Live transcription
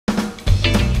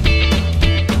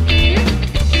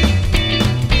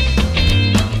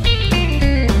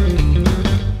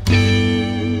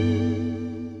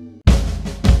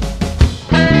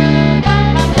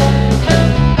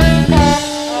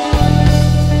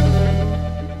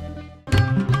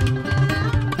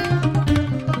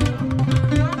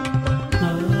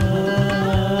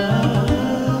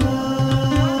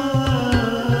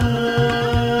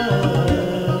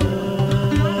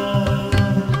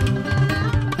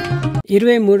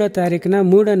23వ తారీఖున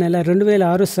 3వ నెల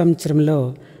 2006 సంవత్సరంలో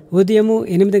ఉదయము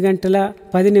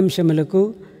 8:10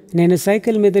 నేను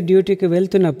సైకిల్ మీద డ్యూటీకి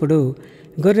వెళ్తున్నప్పుడు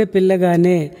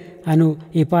గొర్రెపిల్లగానే అను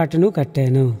ఈ పాటను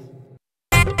కట్టాను.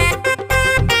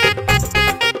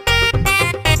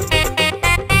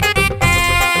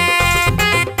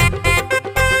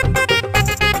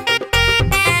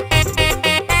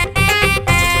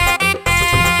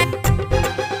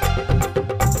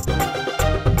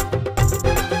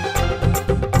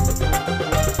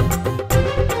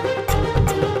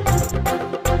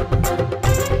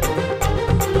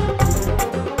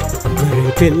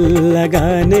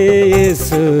 పిల్లగానే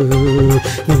యేసు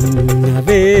ఉన్న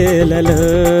వేళలో,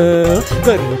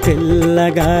 గొర్రె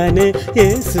పిల్లగానే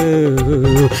యేసు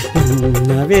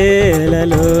ఉన్న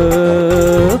వేళలో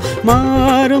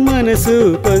మారు మనసు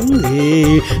పొంది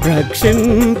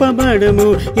రక్షింపబడము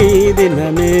ఈ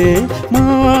దినమే.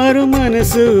 మారు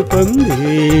మనసు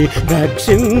పొంది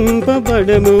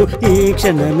రక్షింపబడము ఈ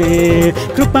క్షణమే.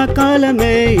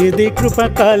 కృపకాలమే ఇది,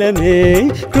 కృపకాలమే,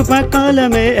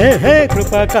 కృపకాలమే, ఏహే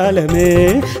కృపకాలమే,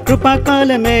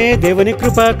 కృపకాలమే, దేవుని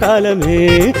కృపకాలమే,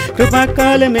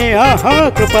 కృపకాలమే, ఆహా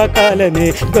కృపకాలమే.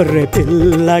 గొర్రె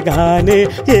పిల్లగానే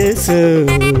యేసు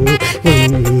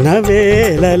ఉన్న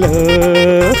వేళలో,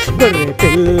 గొర్రె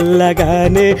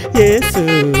పిల్లగానే యేసు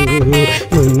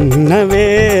ఉన్న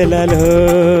వేళలో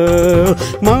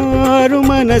మారు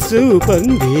మనసు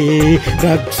పొంది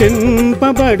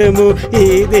రక్షింపబడము ఈ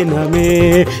దినమే.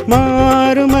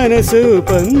 మారు మనసు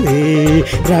పొంది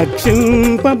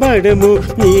రక్షింపబడము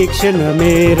ఈ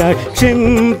క్షణమే.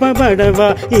 రక్షింపబడవా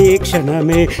ఈ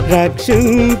క్షణమే,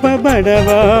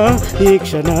 రక్షింపబడవా ఈ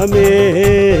క్షణమే.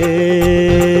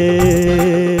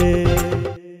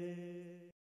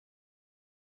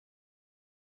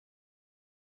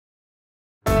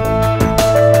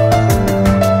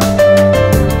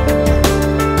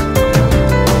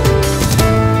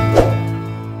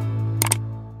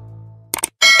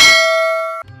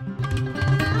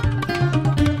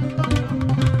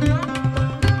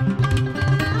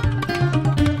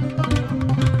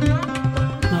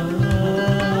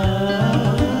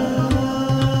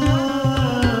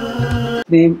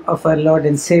 Name of our Lord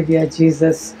and Savior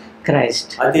Jesus Christ.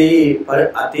 అతి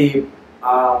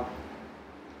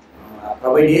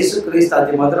ప్రభువైన యేసుక్రీస్తు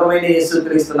అతి మధురమైన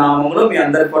యేసుక్రీస్తు నామములో మీ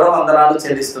అందరికి కూడా వందనాలు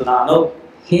చెల్లిస్తున్నాను.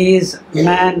 He is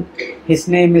man, his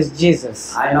name is Jesus.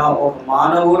 ఆయన ఒక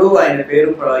మానవుడు, ఆయన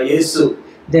పేరు యేసు.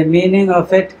 The meaning of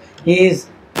it is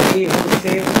he who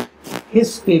saves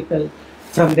his people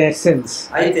from their sins.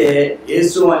 అయితే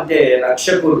యేసు అంటే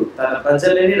రక్షకుడు, తన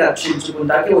ప్రజలని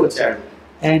రక్షించుకుంటానికి వచ్చాడు.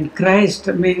 And Christ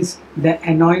means the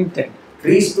anointed.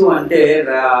 క్రీస్తు అంటే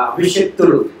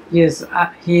అభిషిక్తుడు. Yes,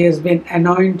 he has been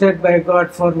anointed by God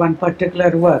for one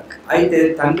particular work. అయితే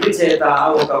తండ్రి చేత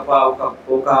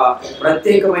ఒక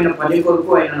ప్రత్యేకమైన పని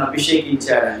కొరకు ఆయనను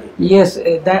అభిషేకించాడని. Yes,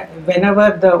 that whenever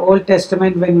the Old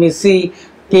Testament, when we see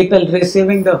people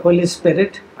receiving the Holy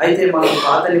Spirit, అయితే మనం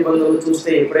పాత నిబంధనలు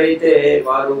చూస్తే ఎప్పుడైతే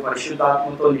వారు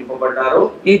పరిశుద్ధాత్మతో నింపబడ్డారో,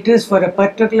 it is for a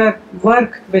particular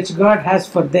work which God has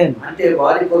for them. అంటే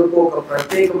వారి కొరకు ఒక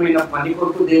ప్రత్యేకమైన పని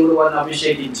కొరకు దేవుడు వారిని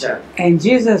అభిషేకించాడు. And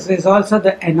Jesus is also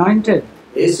the anointed.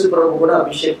 యేసు ప్రభు కూడా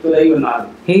అభిషేక్తుడై ఉన్నారు.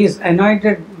 He is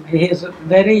anointed. His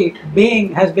very being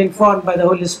has been formed by the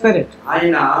Holy Spirit.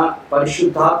 ఆయన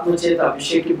పరిశుద్ధాత్మ చేత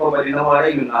అభిషేకింపబడిన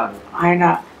వాడై ఉన్నారు. ఆయన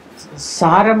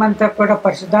సారమంతా కూడా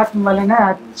పరిశుద్ధాత్మ వలన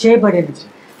చేయబడింది.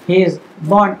 He is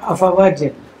born of a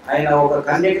virgin. ఆయన ఒక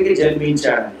కన్యకకి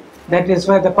జన్మించాడని. That is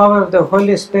why the power of the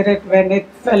Holy Spirit, when it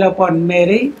fell upon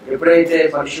Mary, ఎప్పుడైతే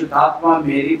పరిశుద్ధాత్మ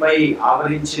మేరీపై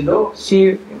ఆవరించిందో,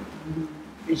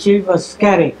 she was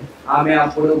carried. ఆమె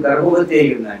అప్పుడు గర్భవతి అయి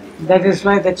ఉందండి. That is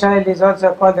why the child is also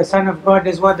called the Son of God,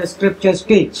 is what the scriptures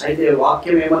teach. అయితే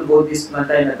వాక్యం ఏమని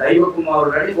బోధిస్తుందంటే ఆయన దైవ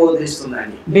కుమారుడు అని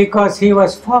బోధిస్తుందండి. Because he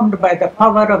was formed by the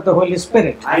power of the Holy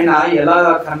Spirit. ఆయన ఎలా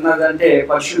కన్నదంటే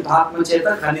పరిశుద్ధాత్మ చేత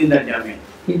కన్నిందండి ఆమె.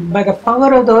 By the power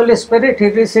of the Holy Spirit he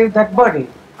received that body.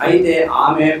 అయితే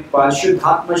ఆమె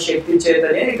పరిశుద్ధాత్మ శక్తి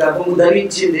చేతనే గర్భము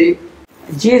ధరించింది.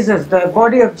 Jesus, the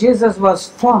body of Jesus was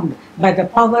formed by the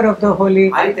power of the Holy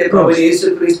Ghost. అయితే ప్రభువైన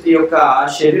యేసుక్రీస్తు యొక్క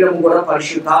శరీరం కూడా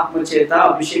పరిశుద్ధాత్మ చేత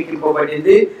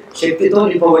అభిషేకింపబడింది, శక్తితో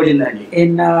నింపబడిందండి.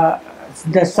 In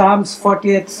the Psalms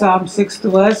 40th Psalm 6th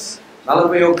verse,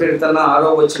 41వ కీర్తన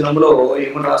 6వ వచనంలో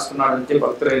ఏమని రాస్తున్నాడంటే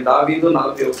భక్తుడైన దావీదు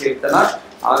 41వ కీర్తన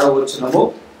 6వ వచనము,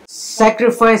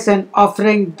 sacrifice and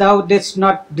offering thou didst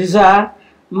not desire,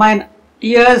 mine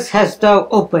ears hast thou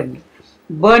opened.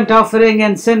 Burnt offering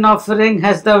and sin offering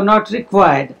hast thou not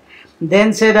required. Then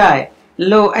said I,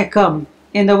 Lo, I come.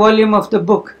 In the volume of the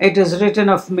book it is written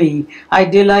of me, I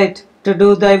delight to do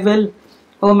thy will.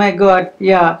 O my God,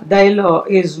 yeah, thy law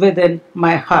is within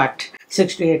my heart.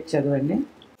 68 చదవండి.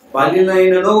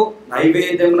 బలినైనను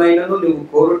నైవేద్యమునైనను నువ్వు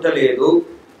కోరుటలేదు,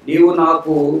 నీవు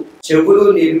నాకు చెవులు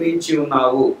నిర్మించి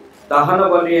ఉన్నావు. దహన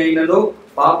బలి అయినను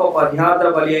పాప పరిహార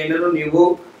బలి అయినను నీవు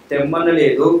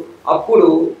తెమ్మనలేదు. అప్పుడు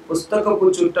పుస్తకపు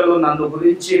చుట్టలో నన్ను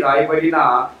గురించి రాయబడిన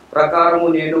ప్రకారము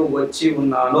నేను వచ్చి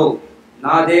ఉన్నాను.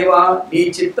 నా దేవా, నీ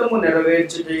చిత్తము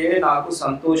నెరవేర్చుటయే నాకు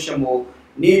సంతోషము.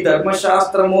 నీ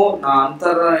ధర్మశాస్త్రము నా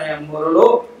అంతరాయములో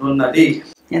ఉన్నది.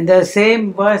 In the same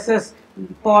verses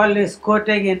Paul is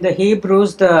quoting in the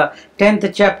Hebrews, the 10th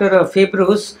chapter of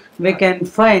Hebrews, we can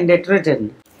find it written.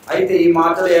 అయితే ఈ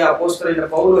మాటలే అపోస్తలుడైన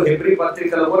పౌలు హెబ్రీ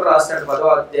పత్రికలో కూడా రాశాడు,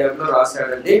 10వ అధ్యాయంలో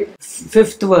రాశాడండి.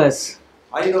 5th verse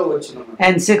 5వ వచనం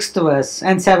and 6th verse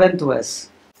and 7th verse.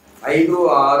 5,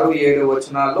 6, 7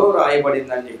 వచనాల్లో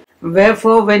రాయబడిందండి.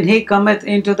 Wherefore when he cometh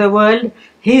into the world,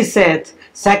 he saith,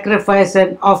 sacrifice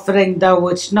and offering thou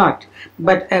wouldst not,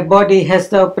 but a body hast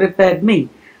thou prepared me.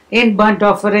 In burnt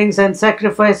offerings and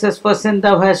sacrifices for sin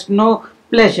thou hast no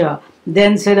pleasure.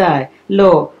 Then said I, Lo,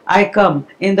 I come.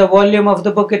 In the volume of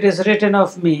the book it is written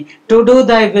of me, to do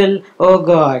thy will, O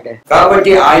God.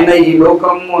 కాబట్టి ఆయన ఈ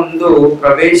లోకమందు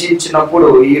ప్రవేశించినప్పుడు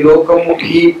ఈ లోకము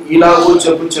ఇలాగూ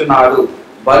చెప్పుచున్నాడు,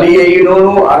 బలి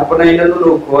అయినను అర్పణైనను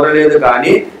నువ్వు కోరలేదు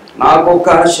గాని నాకొక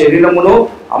శరీరమును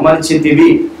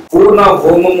అమర్చితివి. పూర్ణ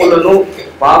హోమములను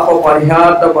పాప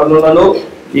పరిహార బలులను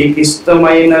నీకు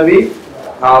ఇష్టమైనవి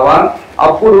కావా.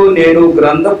 అప్పుడు నేను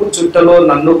గ్రంథపు చుట్టలో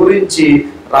నన్ను గురించి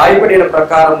రాయబడిన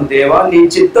ప్రకారం దేవా, నీ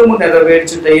చిత్తము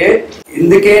నెరవేర్చుటయే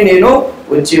ఇందుకే నేను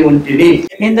వచ్చి ఉంటిని.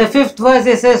 In the 5th verse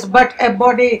it says, but a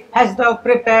body hast thou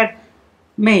prepared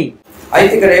me.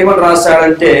 అయితే ఇక్కడ ఏమని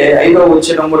రాశాడంటే 5వ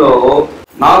వచనములో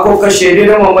నాకు ఒక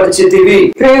శరీరం అమర్చితివి.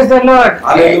 Praise the Lord.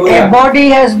 A body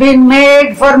has been made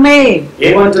for me.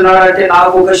 ఏమంటున్నాడంటే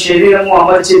నాకు ఒక శరీరము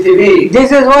అమర్చితివి.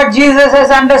 This is what Jesus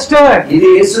has understood. ఇది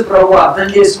యేసు ప్రభు అర్థం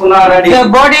చేసుకున్నారని. The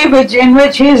body in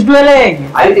which he is dwelling.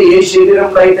 అయితే ఏ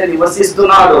శరీరంలో అయితే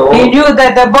నివసిస్తున్నాడో He knew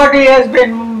that the body has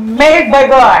been made by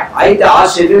God. అయితే ఆ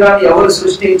శరీరాన్ని ఎవరు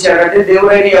సృష్టించారంటే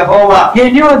దేవుడైన యెహోవా. He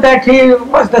knew that he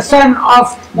was the son of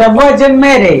the Virgin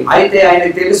Mary. అయితే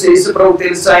ఆయనకు తెలుసు, యేసు ప్రభు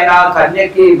తెలుసు, ఆయన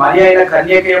కన్యకి మరి అయిన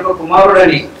కన్యక యొక్క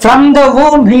కుమారుడని. From the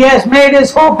womb he has made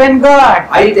his hope in God.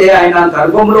 అయితే ఆయన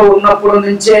గర్భంలో ఉన్నప్పుడు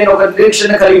నుంచి ఆయన ఒక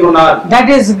నిరీక్షణ కలిగి ఉన్నారు. That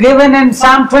is given in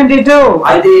Psalm 22.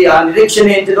 అది ఆ నిరీక్షణ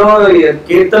ఏంటిదో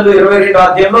కీర్తనలు 22వ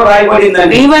అధ్యాయంలో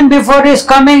రాయబడిందండి. Even before his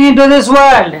coming into this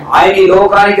world. ఆయన ఈ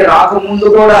లోకానికి రాకముందు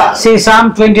కూడా. See Psalm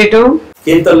 22.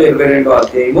 కీర్తనలు 22వ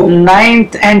అధ్యాయము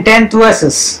 9th and 10th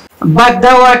verses. But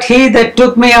thou art he that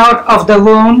took me out of the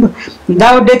womb.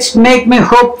 Thou didst make me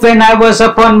hope when I was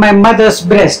upon my mother's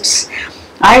breasts.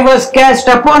 I was cast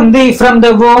upon thee from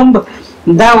the womb.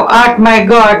 Thou art my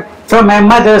God from my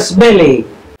mother's belly.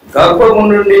 గర్భము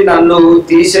నుండి నన్ను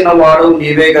తీసిన వాడు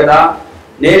నీవే కదా.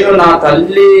 నేను నా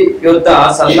తల్లి యొద్ద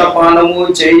సన్నపానము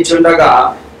చేయుచుండగా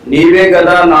నీవే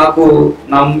కదా నాకు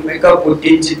నమ్మిక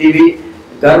పుట్టించితివి.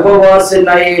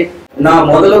 గర్భవాసినై నా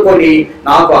మొదలుకొని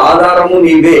నాకు ఆధారము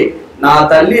నీవే. నా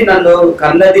తల్లి నన్ను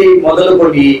కన్నది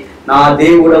మొదలుకొని నా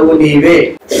దేవుడవు నీవే.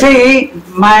 See,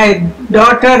 my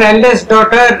daughter, eldest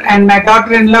daughter and my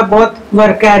daughter-in-law both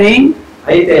were carrying.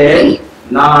 అయితే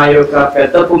నా యొక్క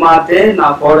పెద్ద కుమార్తె నా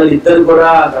కోడలు ఇద్దరు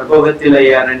కూడా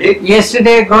గర్భవతులయ్యారండి.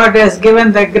 Yesterday God has given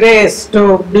the grace to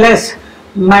bless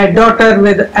my daughter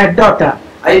with a daughter.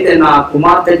 అయితే నా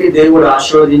కుమార్తెకి దేవుడు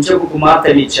ఆశీర్వదించి ఒక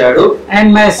కుమార్తెని ఇచ్చాడు. And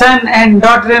my son and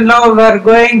daughter-in-law were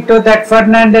going to that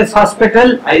Fernandez hospital.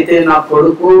 అయితే నా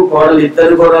కొడుకు కోడలు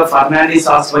ఇద్దరు కూడా ఫర్నాండిస్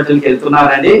హాస్పిటల్ కి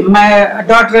వెళ్తున్నారండి. My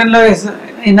daughter-in-law is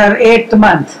in her 8th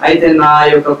month. అయితే నా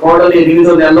యొక్క కోడలు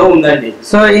 8వ నెలలో ఉందండి.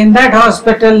 So in that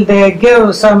hospital they give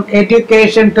some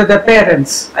education to the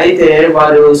parents. అయితే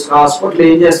వారు హాస్పిటల్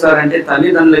ఏం చేస్తారంటే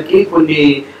తల్లిదండ్రులకి కొన్ని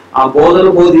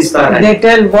బోధలు బోధిస్తారు. They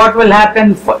tell what will happen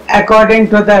according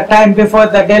to the time before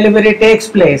the delivery takes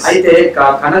place. అయితే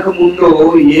కనక ముందు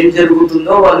ఏం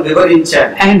జరుగుతుందో వాళ్ళు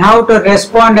వివరించారు. And how to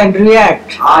respond and react.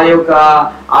 ఆ యొక్క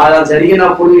అలా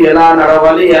జరిగినప్పుడు ఎలా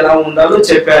నడవాలి, ఎలా ఉండాలో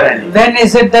చెప్పారని. When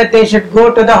is it that they should go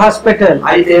to the hospital?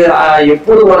 అయితే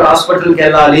ఎప్పుడు వారు హాస్పిటల్ కి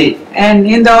వెళ్ళాలి. And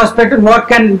in the hospital what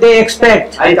can they expect?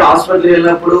 అయితే హాస్పిటల్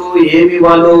వెళ్ళినప్పుడు ఏమి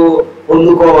వాళ్ళు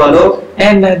పొందుకోవాలో.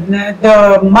 And the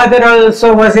mother also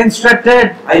was instructed.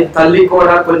 అయితే తల్లి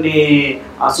కూడా కొన్ని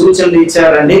సూచనలు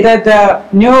ఇచ్చారండి. That the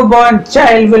newborn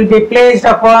child will be placed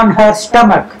upon her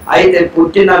stomach. అయితే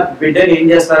పుట్టిన బిడ్డని ఏం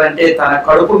చేస్తారంటే తన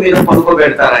కడుపు మీద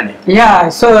పడుకోబెడతారని. Yeah,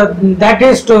 so that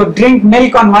is to drink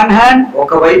milk on one hand.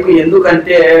 ఒకవైపు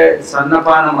ఎందుకంటే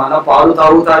సన్నపానం అన్న పాలు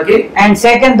తాగుతాకి. And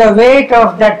second, the weight of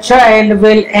that child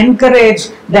will encourage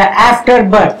the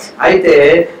afterbirth. అయితే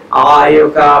ఆ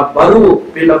యొక్క బరువు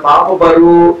వీళ్ళ పాప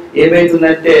బరువు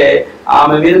ఏమైతుందంటే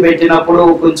ఆమె మీద పెట్టినప్పుడు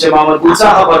కొంచెం ఆమెకు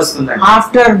ఉత్సాహపరుస్తుందండి.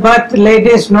 After birth,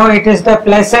 ladies know it is the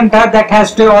placenta that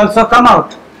has to also come out.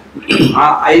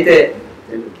 అయితే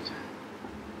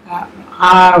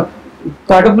ఆ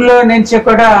కడుపులో నుంచి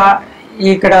కూడా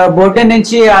ఇక్కడ బొడ్డు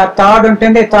నుంచి ఆ థర్డ్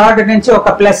ఉంటుంది, థర్డ్ నుంచి ఒక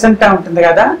ప్లెసెంటా ఉంటుంది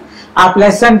కదా, ఆ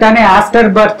ప్లెసెంటాని ఆఫ్టర్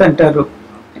బర్త్ అంటారు.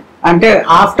 అంటే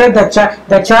after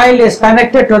the child is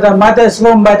connected to the mothers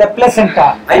womb by the placenta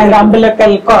and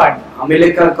umbilical card.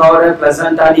 Umbilical card,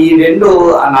 placenta ఈ రెండు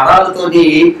నరాలతోటి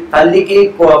తల్లికి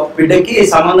బిడ్డకి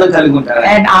సంబంధం కలిగి ఉంటారు.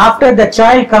 And after the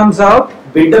child comes out,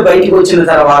 బిడ్డ బయటికి వచ్చిన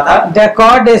తర్వాత ద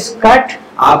కార్డ్ ఇస్ కట్,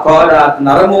 ఆ కార్డ్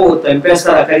నరము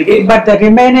తెంపేస్తారు అక్కడికి. But the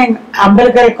remaining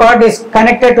umbilical card is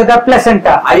connected to the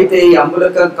placenta. అయితే ఈ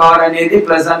అంబిలికల్ కార్డ్ అనేది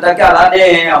ప్లెసెంటాకి అలానే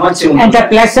అమర్చి ఉంది. And the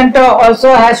placenta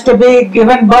also has to be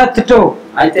given birth to.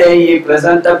 అయితే ఈ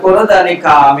ప్లెసెంటా కూడా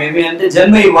దానికి మేమే అంటే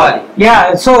జన్మ ఇవ్వాలి. Yeah,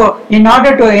 so in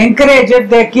order to encourage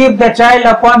it they keep the child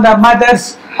upon the mothers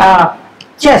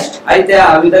chest. అయితే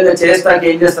ఆ విధంగా చేస్తాక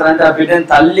ఏం చేస్తారంటే ఆ బిడ్డని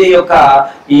తల్లి యొక్క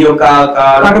ఈ యొక్క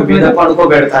మీద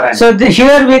పడుకోబెడతారు. So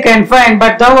here we can find,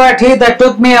 but thou art he that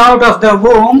took me out of the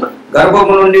womb,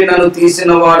 గర్భము నుండి నన్ను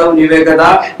తీసిన వాడు నీవే కదా.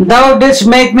 thou didst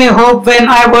make me hope when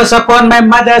I was upon my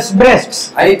mother's breasts.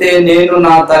 అయితే నేను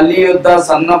నా తల్లి యొద్ద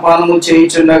సన్నపానము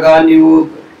చేయుచుండగా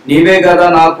నీవే కదా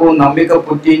నాకు నమ్మిక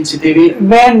పుట్టించితివి.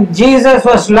 When Jesus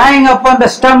was lying upon the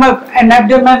stomach and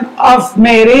abdomen of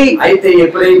Mary, అయితే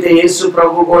ఎప్పుడైతే యేసు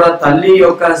ప్రభు కూడా తల్లి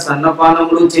యొక్క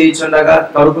సన్నపానములు చేయుచుండగా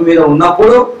కడుపు మీద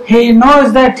ఉన్నప్పుడు he knows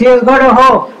that he has got a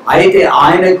hope. అయితే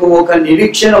ఆయనకు ఒక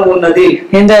నిరీక్షణ ఉన్నది.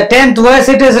 In the 10th verse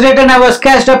it is written, I was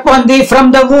cast upon thee from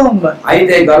the womb.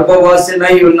 అయితే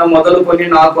గర్భవాసినై ఉన్న మొదలుకొని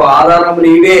నాకు ఆధారం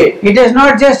నీవే. It is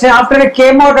not just after he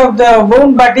came out of the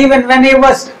womb, but even when he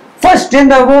was first in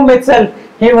the womb itself,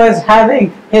 he was having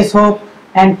his hope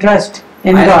and trust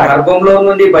in God. గర్భంలో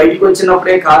నుండి బయటికి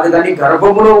వచ్చినప్పుడే కాదు కానీ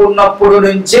గర్భంలో ఉన్నప్పుడు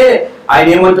నుంచే ఆయన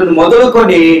ఏమంటుంది,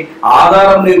 మొదలుకొని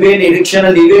ఆధారం నీవే, నిరీక్షణ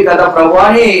నీవే కదా ప్రభు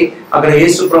అని అక్కడ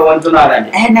యేసు ప్రభు అంటున్నారండి.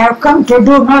 And I have come to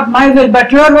do not my will but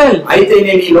your will. అయితే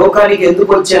నేను ఈ లోకానికి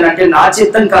ఎందుకు వచ్చానంటే నా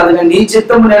చిత్తం కాదు కానీ నీ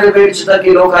చిత్తము నెరవేర్చుటకు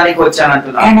ఈ లోకానికి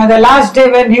వచ్చానంటున్నాను. And on the last day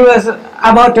when he was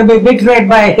about to be betrayed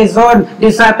by his own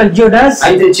disciple Judas,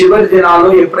 అయితే చివరి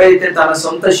దినాల్లో ఎప్పుడైతే తన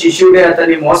సొంత శిష్యుడే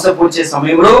అతన్ని మోసపుచ్చే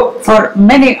సమయంలో for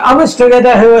many hours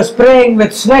together he was praying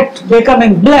with sweat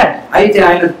becoming blood. అయితే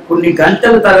ఆయన కొన్ని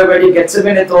గంటల తరబడి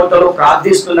గెత్సెమనే తోటలో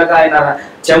ప్రార్థిస్తుండగా ఆయన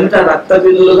చెమట రక్త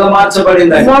బిందువులుగా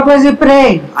మార్చబడింది. What was he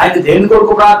praying? ఆయన దేని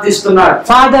కొరకు ప్రార్థిస్తున్నాడు?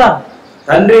 Father,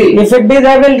 తండ్రి, if it be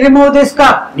thy will, remove this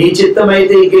cup. నీ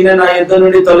చిత్తమైతే ఈ గిన్నె నా యొద్ద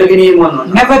నుండి తొలగినీయమను.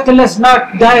 Nevertheless, not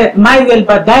my will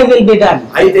but thy will be done.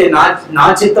 అయితే నా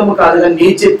చిత్తము కాదు కానీ నీ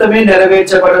చిత్తమే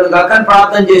నెరవేర్చబడదు గాక అని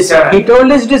ప్రార్థన చేశాడు. He told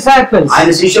his disciples,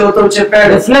 ఆయన శిష్యులతో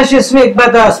చెప్పాడు, the flesh is weak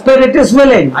but the spirit is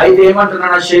willing. అయితే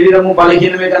ఏమంటున్నాడు, శరీరము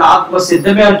బలహీనమే కానీ ఆత్మ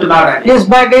సిద్ధమే అంటున్నాడు. Yes,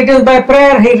 but it is by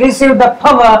prayer he received the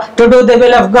power to do the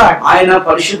will of God. ఆయన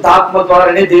పరిశుద్ధాత్మ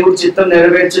ద్వారానే దేవుడి చిత్తం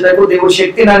నెరవేర్చుటకు దేవుడి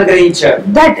శక్తిని అనుగ్రహించాడు.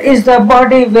 That is the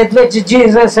body with which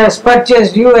Jesus has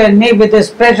purchased you and me with his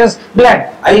precious blood.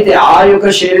 అయితే ఆ యొక్క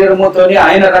శరీరముతోనే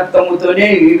ఆయన రక్తముతోనే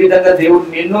ఈ విధంగా దేవుడు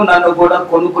నిన్ను నన్ను కూడా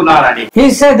కొనుక్కున్నాడని. He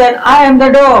said that I am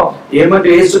the door. ఏమంటే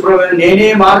యేసు ప్రభువు నేనే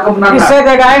మార్గము He said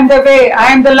that I am the way, I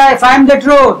am the life, I am the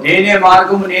truth. నేనే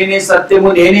మార్గము, నేనే సత్యము,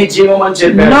 నేనే జీవం అని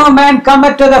చెప్పాడు. No man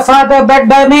cometh to the Father but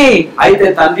by me. అయితే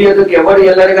తండ్రి యొద్దకు ఎవరు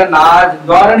వెళ్ళరుగా నా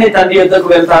ద్వారానే తండ్రి యొద్దకు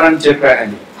వెళ్తారని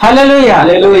చెప్పాడండి. Hallelujah.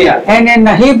 Hallelujah. And in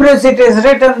Hebrews it is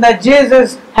written that Jesus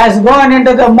has gone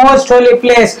into the most holy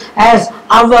place as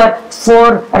our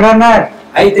forerunner.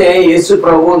 అయితే యేసు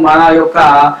ప్రభు మన యొక్క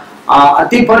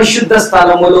అతి పరిశుద్ధ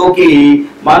స్థలములోకి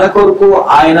మన కొరకు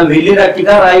ఆయన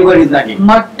వెళ్ళినట్టుగా రాయబడిందండి.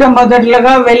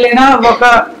 మొట్టమొదటిగా వెళ్ళిన ఒక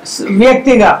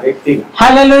వ్యక్తిగా.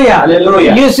 Hallelujah.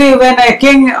 Hallelujah. You see, when a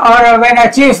king or when a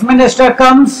chief minister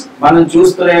comes, మనం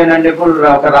చూస్తున్నానంటే ఇప్పుడు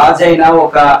ఒక రాజైనా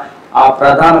ఒక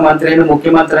ప్రధాన మంత్రి అయిన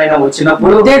ముఖ్యమంత్రి అయినా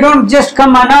వచ్చినప్పుడు they don't just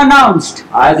come unannounced.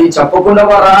 అది చెప్పకుండా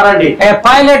వారు రారండి. A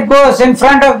pilot goes in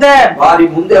front of them. వారి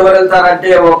ముందు ఎవరు వెళ్తారంటే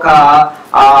ఒక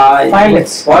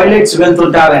పైలట్స్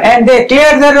వెళ్తుంటారు. And they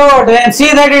clear the road and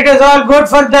see that it is all good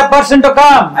for the person to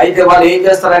come. అయితే వాళ్ళు ఏం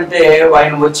చేస్తారంటే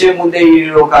ఆయన వచ్చే ముందే ఈ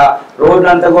ఒక రోడ్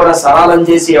అంతా కూడా సరళం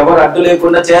చేసి ఎవరు అడ్డు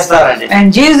లేకుండా చేస్తారండి. And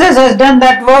Jesus has done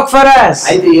that work for us.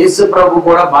 అయితే యేసు ప్రభు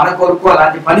కూడా మన కొరకు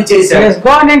అలాంటి పని చేశాడు. He has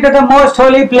gone into the most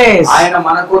holy place. ఆయన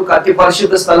మన కొరకు అతి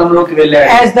పరిశుద్ధ స్థలంలోకి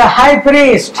వెళ్ళాడు. As the high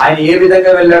priest. ఆయన ఏ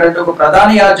విధంగా వెళ్ళాడంటే ఒక ప్రధాన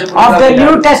యాజకుడుగా of the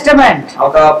New Testament.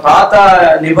 ఒక పాత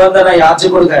నిబంధన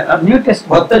యాజకుడుగా, New Testament.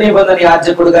 కొత్త నిబంధన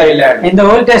యాజకుడుగా వెళ్ళాడు. In the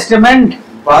Old Testament,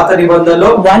 పాత నిబంధనలో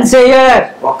once a year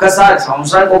ఒక్కసారి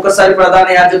సంవత్సరానికి ఒక్కసారి ప్రధాన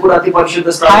యాజకుడు అతి పరిశుద్ధ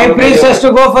High స్థలంలో priest has to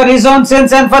go for his own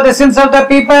sins and for the sins of the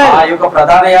people. ఆ యొక్క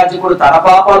ప్రధాన యాజకుడు తన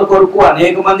పాపాల కొరకు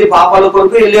అనేక మంది పాపాల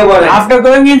కొరకు వెళ్ళేవాడు. After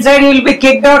going inside, he will be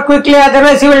kicked out quickly,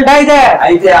 otherwise he will die there.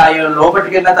 అయితే ఆయన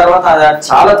లోపలికి వెళ్ళిన తర్వాత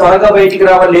చాలా త్వరగా బయటికి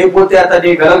రావాలి, లేకపోతే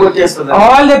అతన్ని వెలగొట్టేస్తుంది.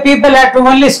 All the people had to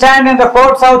only stand in the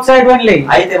courts outside only.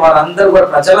 అయితే వారందరూ కూడా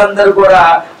ప్రజలందరూ కూడా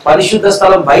పరిశుద్ధ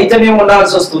స్థలం బయటనే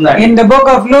ఉండాల్సి వస్తుంది. In the book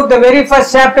of Luke, the very first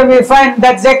chapter, we find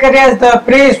that Zacharias the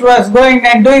priest was going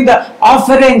and doing the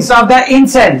offerings of the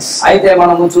incense. అయితే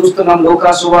మనము చూస్తున్నాం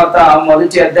లూకా సువార్త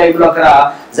మొదటి అధ్యాయంలో అక్కడ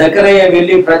జకరియా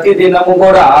వెళ్లి ప్రతి దినము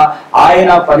కూడా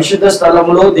ఆయన పరిశుద్ధ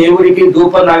స్థలములో దేవుడికి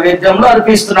ధూప నైవేద్యములు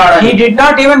అర్పిస్తున్నాడు. He did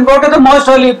not even go to the most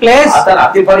holy place. అతను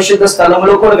అతి పరిశుద్ధ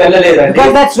స్థలములో కూడా వెళ్ళలేదండి.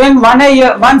 Because that's when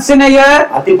once in a year.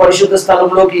 అతి పరిశుద్ధ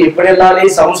స్థలంలోకి ఎప్పుడు వెళ్ళాలి?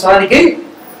 సంవత్సరానికి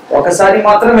ఒకసారి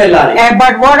మాత్రం వెళ్ళాలి.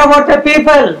 But what about the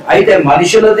people? అయితే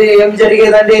మనుషులది ఏం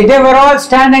జరిగేదండి? They were all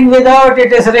standing without,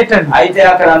 it is written. అయితే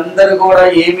అక్కడ అందరూ కూడా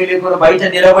ఏమీ లేకుండా బయట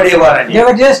నిలబడేవారండి. They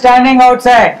were just standing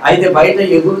outside. అయితే బయట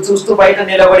ఎదురు చూస్తూ బయట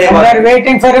నిలబడేవారు. They were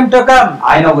waiting for him to come.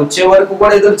 ఆయన వచ్చే వరకు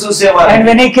కూడా ఎదురు చూసేవారు. And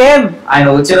when he came, ఆయన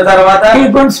వచ్చిన తర్వాత he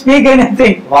couldn't speak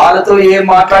anything. వాళ్ళతో ఏం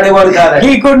మాట్లాడేవాడు కాదండి.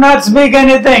 He could not speak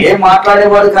anything. ఏం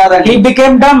మాట్లాడేవాడు కాదండి. He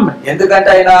became dumb.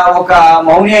 ఎందుకంటే ఆయన ఒక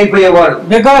మౌని అయిపోయేవాడు.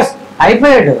 Because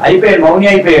మౌని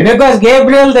అయిపోయాడు. Because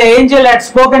Gabriel the angel had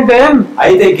spoken to him.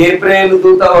 అయితే గేబ్రియల్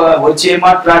దూత వచ్చి ఏం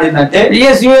మాట్లాడిందంటే,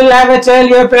 yes, you will have a child,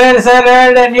 your prayers are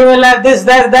heard, and you will have this,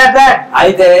 that.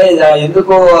 అయితే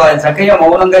ఎందుకు జకయ్య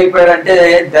మౌనంగా అయిపోయాడంటే,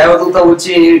 దేవదూత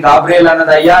వచ్చి గాబ్రియల్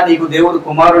అన్నది, అయ్యా నీకు దేవుడు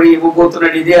కుమారుడు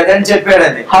ఇవ్వబోతున్నాడు ఇది అది అని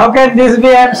చెప్పాడండి. How can this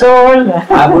be? I am so old.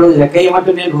 అప్పుడు జకయ్య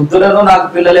అంటూ నేను వృద్ధులను నాకు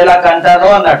పిల్లలు ఎలా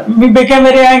కంటాను అన్నాడు. He became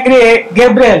very angry.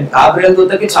 Gabriel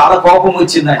దూతకి చాలా కోపం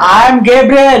వచ్చిందండి. I am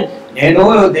Gabriel. నేను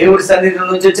దేవుడి సన్నిధి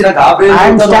నుంచి వచ్చిన Gabriel. I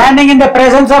am standing in the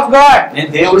presence of God. నేను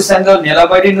దేవుడి సన్నిధిలో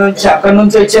నిలబడి నుంచి అక్కడి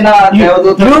నుంచి వచ్చిన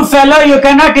దేవదూత. You fellow, you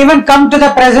cannot even come to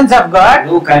the presence of God.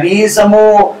 నువ్వు కనీసము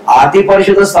అతి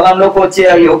పరిశుద్ధ స్థలంలోకి వచ్చే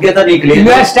యోగ్యత నీకు లేదు.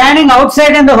 You are standing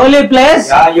outside in the holy place.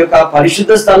 ఆ యొక్క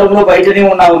పరిశుద్ధ స్థలంలో బయటనే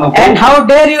ఉన్నావు నువ్వు. And how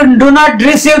dare you do not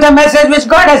receive the message which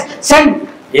God has sent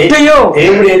to you?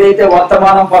 దేవుడు ఏదైతే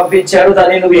వర్తమానం పంపించారో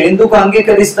దాన్ని నువ్వు ఎందుకు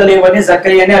అంగీకరిస్తలేవని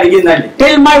జకయ్యని అడిగిందండి.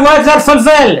 Till my words are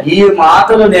fulfilled, ఈ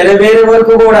మాటలు నెరవేరే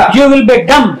వరకు కూడా you will be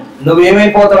dumb.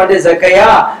 నువ్వేమైపోతావు అంటే జకయ్య,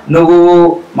 నువ్వు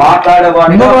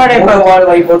మాట్లాడేవాడు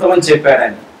అయిపోతావని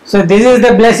చెప్పాడని. So this is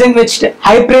the blessing which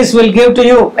high priest will give to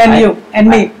you and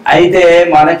me. అయితే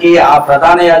మనకి ఆ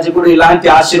ప్రధాన యాజకుడు ఇలాంటి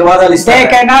ఆశీర్వాదాలు ఇస్తాడు. They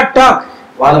cannot talk.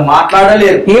 వాళ్ళు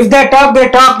మాట్లాడలేరు. If they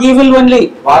talk evil only.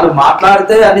 వాళ్ళు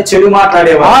మాట్లాడితే అని చెడు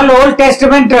మాట్లాడేవారు. All Old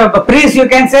Testament priests, you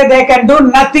can say, they can do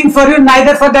nothing for you,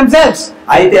 neither for themselves.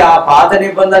 అయితే ఆ పాత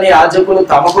నిబంధన యాజకులు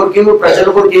తమ కొరకు ప్రజల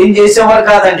కొరకు ఏం చేసేవారు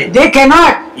కాదండి. They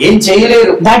cannot. ఏం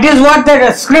చేయలేరు. That is what the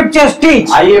scriptures teach.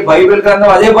 అయ్యే బైబిల్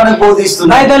గ్రంథం అదే మనకు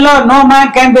బోధిస్తుంది. By the law no man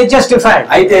can be justified.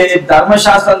 అయితే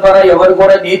ధర్మశాస్త్రం ద్వారా ఎవరు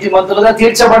కూడా నీతిమంతులుగా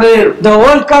తీర్చబడలేరు. The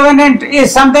old covenant is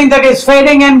something that is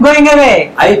fading and going away.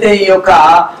 అయితే ఈ యొక్క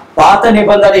పాత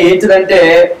నిబంధన ఏంటిదంటే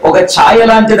ఒక ఛాయ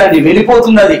లాంటిదండి,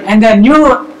 వెళ్ళిపోతుంది అది. And the new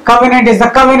covenant is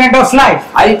the covenant of life.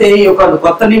 అయితే ఈ యొక్క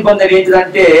కొత్త నిబంధన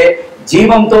ఏంటిదంటే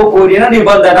జీవంతో కూడిన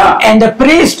నిబంధన. And the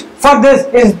priest for this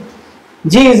is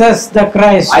Jesus the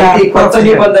Christ. అయితే కొత్త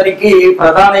నిబంధనకి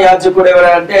ప్రధాన యాజకుడు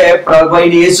ఎవరంటే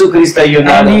ప్రభువైన యేసుక్రీస్తు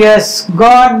అయ్యున్నాడు. And he has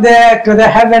gone there to the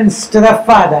heavens to the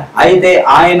Father. అయితే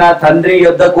ఆయన తండ్రి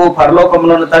యొద్దకు,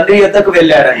 పరలోకంలో ఉన్న తండ్రి యొద్దకు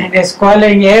వెళ్ళాడు. And is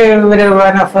calling every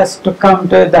one of us to come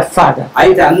to the Father.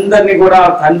 అయితే అందరిని కూడా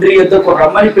తండ్రి యొద్దకు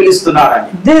రమ్మని పిలుస్తున్నాడు.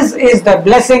 This is the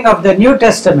blessing of the New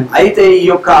Testament. అయితే ఈ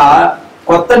యొక్క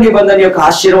కొత్త నిబంధన యొక్క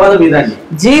ఆశీర్వాదం ఇదండి.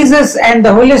 Jesus and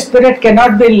the Holy Spirit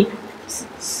cannot be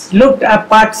looked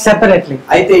apart separately.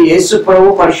 అయితే యేసు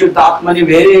ప్రభు పరిశుద్ధాత్మని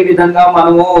వేరే విధంగా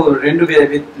మనము రెండు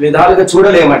విధాలుగా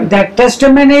చూడలేమండి. The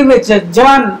testimony which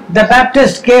John the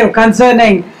Baptist gave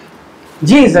concerning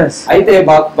Jesus. అయితే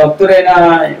భక్తుడైన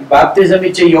బాప్తిజం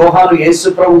ఇచ్చే యోహాను యేసు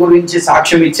ప్రభు గురించి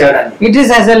సాక్ష్యం ఇచ్చాడని. It is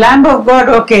as a lamb of God,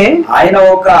 okay. ఆయన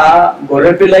ఒక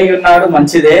గొర్రెపిల్లై ఉన్నాడు,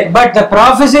 మంచిదే. But the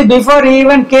prophecy before he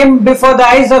even came before the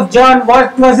eyes of John,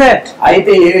 what was it?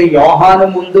 అయితే యోహాను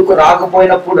ముందుకు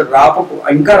రాకపోయినప్పుడు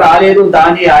ఇంకా రాలేదు,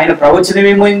 దాని ఆయన ప్రవచనం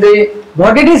ఏమైంది?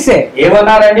 What did he say?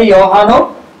 ఏమన్నాడండి యోహాను?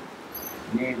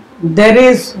 There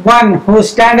is one who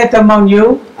standeth among you.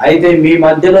 అయితే మీ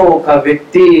మధ్యలో ఒక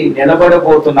వ్యక్తి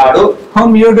నిలబడబోతున్నాడు,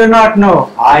 whom you do not know.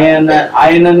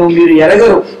 ఆయనను మీరు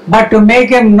ఎరగరు. But to make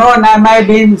him known, am I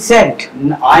being sent.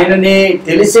 ఆయనని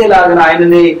తెలిసేలాగా,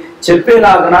 ఆయనని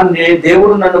చెప్పేలాగా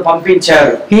దేవుడు నన్ను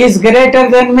పంపించారు. He is greater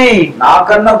than me.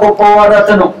 నాకన్నా గొప్పవాడు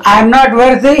అతను. I am not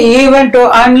worthy even to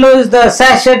unloose the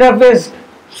sachet of his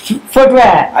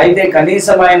footwear. అయితే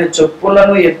కనీసం ఆయన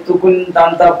చెప్పులను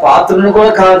ఎత్తుకున్నంత పాత్రను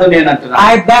కూడా కాదు నేను అంటున్నా.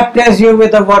 I baptize you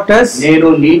with the waters, నేను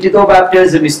నీటితో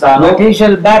బాప్టిజం ఇస్తాను, but he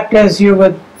shall baptize you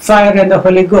with fire and the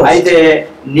Holy Ghost. అయితే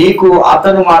నీకు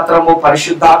అతను మాత్రము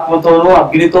పరిశుద్ధాత్మతోనూ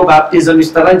అగ్నితో బాప్టిజం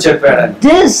ఇస్తారని చెప్పాడు.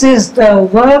 This is the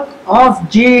work of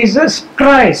Jesus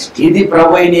Christ. ఇది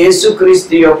ప్రభువైన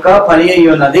యేసుక్రీస్తు యొక్క పని అయి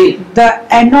ఉన్నది. The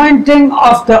anointing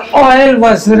of the oil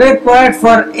was required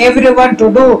for everyone to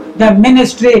do the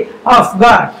ministry of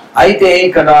God. అయితే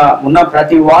ఇక్కడ ఉన్న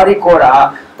ప్రతి వారి కూడా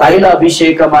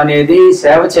తైలాభిషేకం అనేది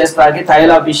సేవ చేస్తాకి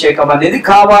తైలాభిషేకం అనేది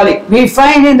కావాలి. We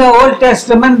find in the Old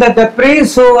Testament that the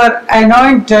priests who were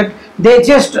anointed, they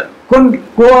just couldn't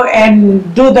go and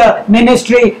do the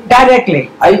ministry directly.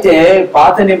 అయితే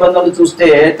పాత నిబంధనలు చూస్తే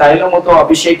తైలముతో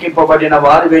అభిషేకింపబడిన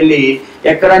వారు వెళ్ళి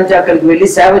ఎక్కడంటే అక్కడికి వెళ్ళి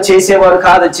సేవ చేసేవారు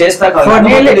కాదు, చేస్తారు.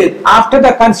 After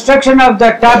the construction of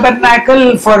the tabernacle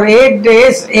for 8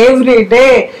 days, every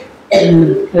day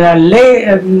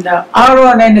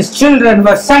Aaron and his children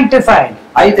were sanctified.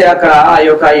 అయితే అక్కడ ఆ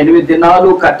యొక్క 8 దినాలు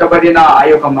కట్టబడిన ఆ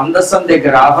యొక్క మందసం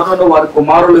దగ్గర అహరోను వారి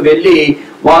కుమారులు వెళ్ళి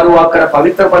వారు అక్కడ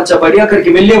పవిత్రపరచబడి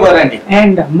అక్కడికి వెళ్ళేవారండి.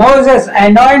 And Moses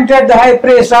anointed the high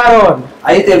priest Aaron.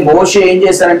 అయితే మోషే ఏం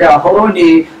చేశారంటే అహరోని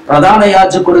ప్రధాన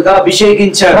యాజకుడిగా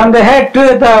అభిషేకించారు. From the head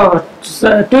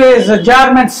to his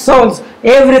garment soles,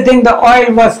 everything the oil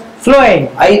was flowing.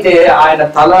 అయితే ఆయన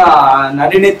తల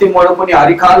నడినెత్తి మొడకుని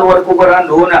అరికాలు వరకు కూడా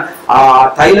నూనె ఆ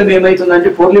తైలం ఏమైతుందంటే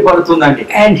పొర్లి పడుతుందండి.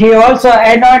 And he also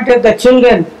anointed the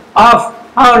children of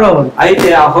Aaron. అయితే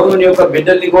అహరోను యొక్క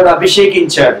బిడ్డల్ని కూడా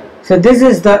అభిషేకించాడు. So this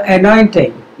is the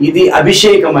anointing. ఇది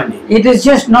అభిషేకం అండి. It is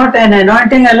just not an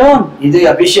anointing alone. ఇది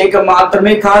అభిషేకం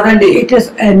మాత్రమే కాదండి. It is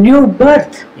a new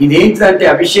birth. ఇదేంటంటే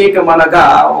అభిషేకం అనగా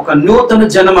ఒక నూతన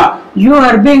జన్మ. You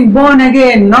are being born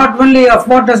again, not only of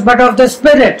waters but of the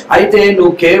Spirit. అయితే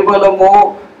నువ్వు కేవలము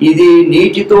ఇది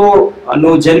నీటితో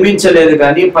నువ్వు జన్మించలేదు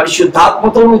కానీ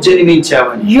పరిశుద్ధాత్మతో నువ్వు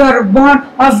జన్మించావని. You are born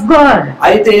of God.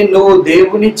 అయితే నువ్వు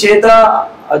దేవుని చేత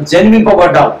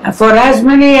జన్మింపబడ్డావు. For as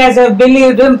many as have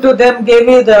believed him, to them gave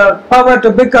he the power to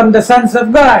become the sons of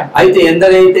God. అయితే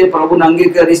ఎందరైతే ప్రభువుని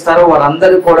అంగీకరిస్తారో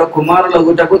వారందరూ కూడా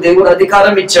కుమారులగుటకు దేవుడు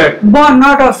అధికారం ఇచ్చాడు. Born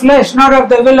not of flesh, not of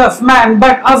the will of man,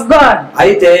 but of God.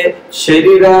 అయితే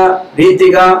శరీర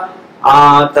రీతిగా ఆ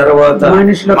తర్వాత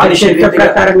మనిషి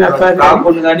ప్రకారంగా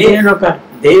కాకుండా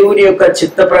దేవుని యొక్క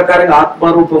చిత్త ప్రకారంగా ఆత్మ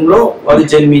రూపంలో వారు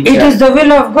జన్మించారు. It is the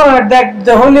will of God that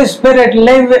the Holy Spirit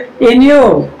live in you.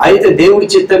 అయితే దేవుడి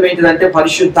చిత్తం ఏంటిదంటే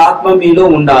పరిశుద్ధాత్మ మీలో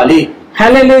ఉండాలి.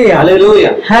 Hallelujah.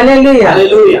 Hallelujah. Hallelujah.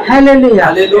 Hallelujah. Hallelujah.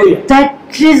 Hallelujah.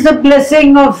 That is the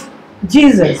blessing of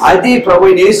Jesus. అది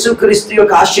ప్రభువైన యేసుక్రీస్తు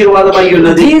యొక్క ఆశీర్వాదం అయి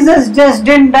ఉన్నది. Jesus just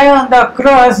didn't die on the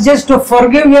cross just to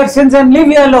forgive your sins and leave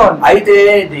you alone. అయితే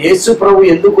యేసు ప్రభు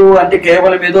ఎందుకు అంటే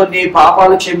కేవలం ఏదో నీ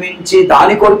పాపాలు క్షమించి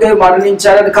దాని కొరకే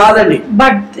మరణించారని కాదండి.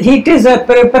 But it is a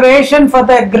preparation for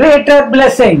the greater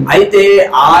blessing. అయితే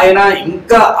ఆయన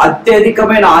ఇంకా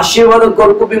అత్యధికమైన ఆశీర్వాదం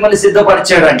కొరకు మిమ్మల్ని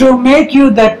సిద్ధపరిచాడు. To make you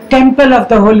the temple of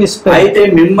the Holy Spirit. అయితే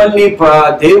మిమ్మల్ని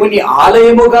దేవుని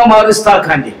ఆలయముగా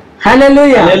మారుస్తాకండి.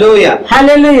 Hallelujah. Hallelujah.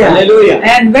 Hallelujah. Hallelujah.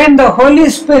 And when the Holy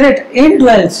Spirit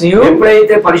indwells you,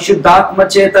 ఎప్పుడైతే పరిశుద్ధాత్మ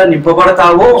చేత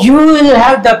నింపబడతావో you will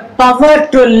have the power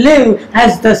to live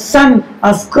as the son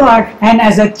of God and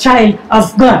as a child of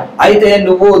God. అయితే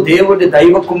నువ్వు దేవుడి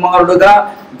దైవ కుమారుడుగా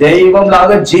దైవం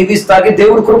లాగా జీవిస్తాకి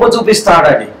దేవుడు కృప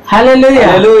చూపిస్తాడని. Hallelujah.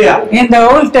 Hallelujah. In the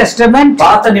Old Testament,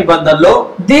 పాత నిబంధనలో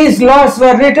these laws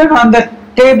were written on the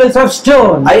tables of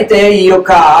stone. అయితే ఈ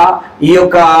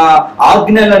యొక్క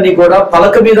ఆజ్ఞలన్నీ కూడా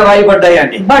పలక మీద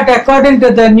రాయబడ్డాయండి. But according to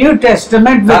the New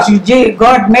Testament, which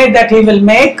God made that he will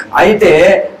make, అయితే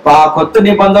కొత్త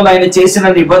నిబంధనలు ఆయన చేసిన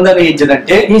నిబంధన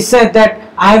ఏంటంటే he said that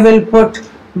I will put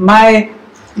my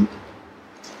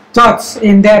thoughts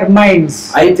in their minds.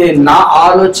 అయితే నా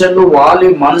ఆలోచనలు వాళ్ళ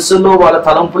మనసులో వాళ్ళ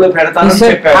తలంపులో పెడతానని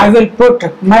చెప్పాడు. I will put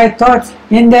my thoughts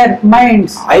in their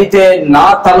minds. అయితే నా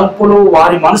తలంపులు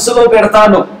వారి మనసులో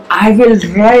పెడతాను. I will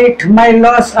write my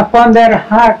laws upon their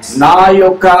hearts. నా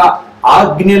యొక్క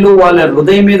ఆజ్ఞలు వాళ్ళ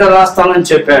హృదయం మీద రాస్తానని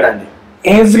చెప్పాడండి.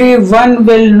 Everyone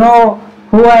will know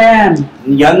who I am.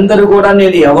 అందరూ కూడా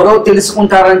నేను ఎవరో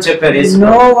తెలుసుకుంటారని చెప్పారు.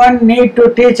 No one need to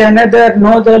teach another,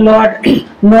 know the Lord,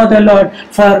 know the Lord,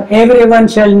 for everyone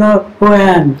shall know who I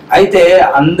am. అయితే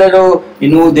అందరూ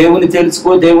నువ్వు దేవుని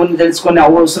తెలుసుకొని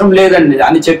అవసరం లేదండి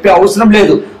అని చెప్పే అవసరం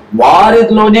లేదు.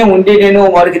 వారిలోనే ఉండి నేను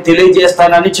వారికి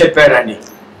తెలియజేస్తానని చెప్పాడండి.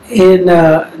 In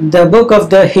the book of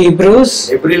the Hebrews,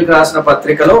 హెబ్రీయులకు రాసిన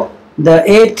పత్రికలో the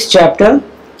 8th chapter,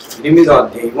 8వ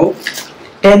అధ్యాయము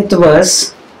 10th verse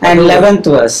and 11th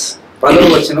verse. 10వ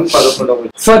వచనం 11వ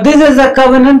వచనం. For this is the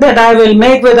covenant that I will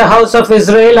make with the house of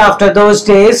Israel after those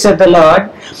days, said the Lord.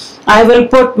 I will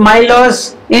put my laws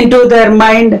into their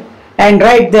mind and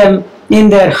write them in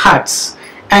their hearts.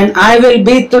 And I will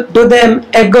be to them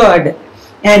a God,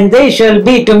 and they shall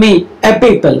be to me a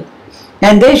people.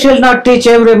 And they shall not teach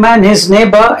every man his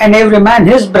neighbor and every man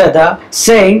his brother,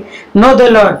 saying, Know the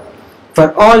Lord, for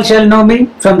all shall know me,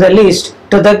 from the least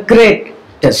to the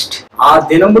greatest. ఆ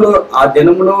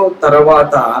దినములో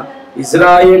తర్వాత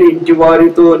Israel ఇంటి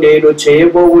వారితో నేను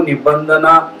చేయబోవు నిబంధన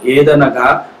ఏదనగా,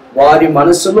 వారి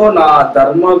మనసులో నా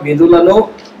ధర్మ విధులను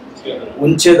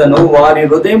ఉంచెదను, వారి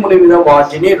హృదయముల మీద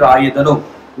వాటిని రాయదను.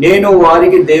 నేను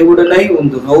వారికి దేవుడనై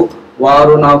ఉందును,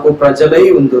 వారు నాకు ప్రజలై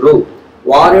ఉందురు.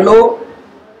 వారిలో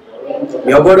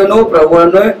ఎవడును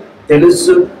ప్రభువును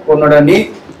తెలుసుకొనడని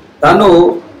తను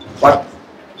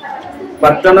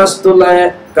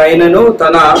పట్టణస్థులకైనను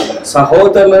తన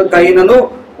సహోదరులకైనను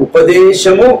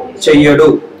ఉపదేశము చెయ్యడు.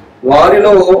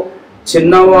 వారిలో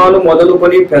చిన్నవాళ్ళు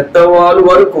మొదలుకొని పెద్దవాళ్ళు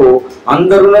వరకు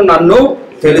అందరూ నన్ను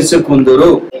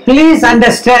తెలుసుకుందురు. Please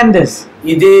understand this.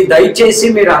 ఇది దయచేసి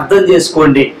మీరు అర్థం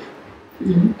చేసుకోండి.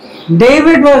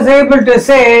 David was able to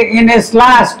say in his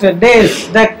last days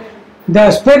that the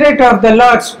Spirit of the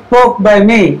Lord spoke by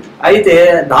me. అయితే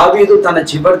దావీదు తన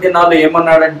చివరి దినాల్లో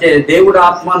ఏమన్నాడంటే, దేవుడు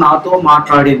ఆత్మ నాతో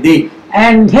మాట్లాడింది,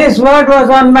 and his word was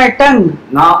on my tongue.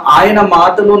 ఆయన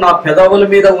మాటలు నా పెదవుల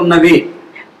మీద ఉన్నవి.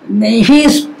 He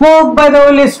spoke by the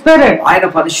Holy Spirit. ఆయన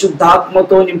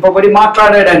పరిశుద్ధాత్మతో నింపబడి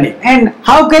మాట్లాడాడని. And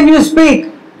how can you speak?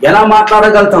 ఎలా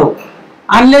మాట్లాడగలుగుతావు?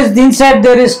 Unless inside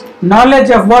there is knowledge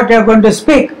of what you are going to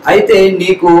speak. అయితే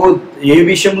నీకు ఏ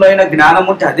విషయంలో అయినా జ్ఞానం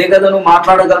ఉంటే అదే కదా నువ్వు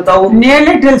మాట్లాడగలుగుతావు.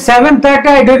 Nearly till 7:30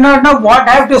 I did not know what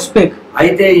I have to speak.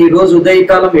 అయితే ఈ రోజు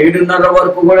ఉదయకాలం 7:30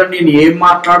 వరకు కూడా నేను ఏం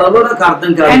మాట్లాడాలో నాకు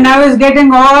అర్థం కాదు. And I was getting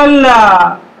all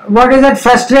what is it,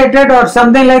 frustrated or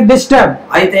something like disturbed.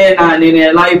 అయితే నేను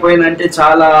ఎలా అయిపోయినంటే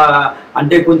చాలా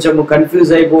అంటే కొంచెం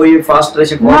కన్ఫ్యూజ్ అయిపోయి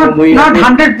ఫ్రస్ట్రేషన్ not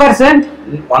 100%,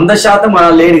 100%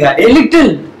 అలా లేదు కానీ little,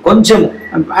 కొంచెం,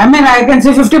 I mean I can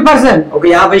say 50%. ఒక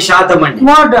 50% అండి.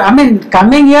 What I mean,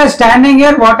 coming here, standing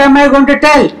here, what am I going to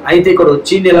tell? అయితే ఇక్కడ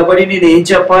వచ్చి నిలబడి నేను ఏం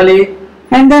చెప్పాలి?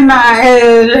 And then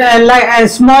like a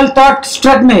small thought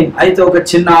struck me. అయితే ఒక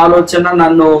చిన్న ఆలోచన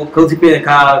నన్ను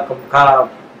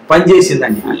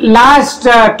పనిచేసిందండి.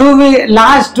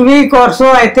 Last week or so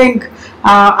I think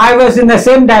I was in the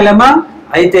same dilemma.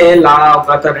 అయితే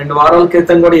గత 2 వారాల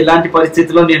క్రితం కూడా ఇలాంటి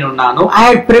పరిస్థితిలో నేను ఉన్నాను. I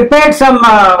had prepared some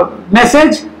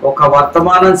message, ఒక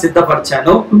వర్తమానం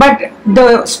సిద్ధపరిచాను, but the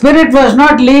Spirit was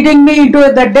not leading me into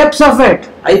the depths of it.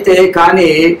 అయితే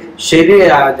కానీ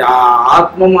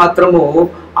ఆత్మ మాత్రము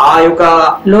ఆ యొక్క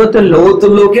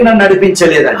లోతుల్లోకి నన్ను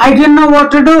నడిపించలేదండి. I didn't know what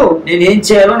to do. నేను ఏం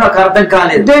చేయాలో నాకు అర్థం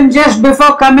కాలేదు. Then just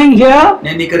before coming here,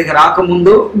 నేను ఇక్కడికి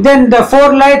రాకముందు, then the 4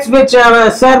 lights which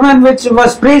sermon which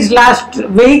was preached last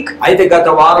week, అయితే గత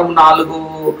వారం 4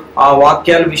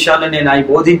 వాక్యాల విషయాలు నేను అవి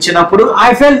బోధించినప్పుడు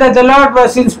I felt that the Lord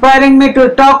was inspiring me to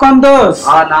talk on those.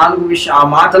 ఆ 4 ఆ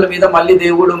మాటల మీద మళ్ళీ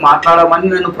దేవుడు మాట్లాడమని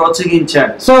నన్ను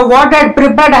ప్రోత్సహించాడు. So what I had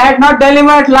prepared I had not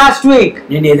delivered last week.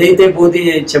 నేను ఏదైతే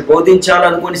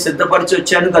బోధించాలనుకుని సిద్ధపరిచి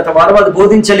వచ్చాను, గత వారం అది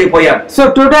బోధించలేకపోయాను. So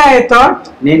today I thought,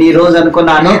 నేను ఈ రోజు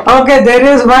అనుకున్నాను, okay, there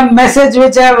is one message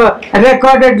which I have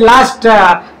recorded last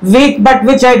week but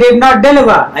which I did not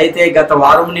deliver. అయితే గత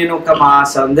వారం నేను ఒక మా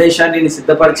సందేశాన్ని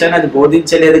సిద్ధపరిచాను, అది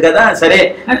బోధించలేదు కదా, సరే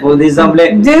బోధిద్దాంలే.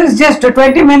 This is just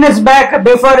 20 minutes back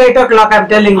before 8 o'clock I'm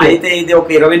telling you. అయితే ఇది ఒక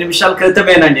 20 నిమిషాల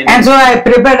క్రితమేనండి. And so I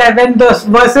prepared, I went those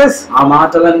verses, ఆ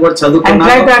మాటలను కూడా చదువుకున్నాను,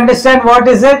 and tried to understand what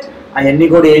is it, అవన్నీ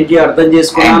కూడా ఏంటి అర్థం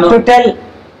చేసుకున్నాను,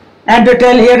 and to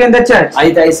tell here in the church.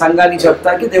 అయితే ఈ సంఘానికి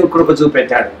చెప్తాకి దేవుడు కృప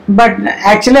చూపెట్టాడు. But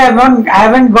actually I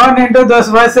haven't gone into those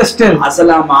verses still.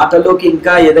 అసలు ఆ మాటలోకి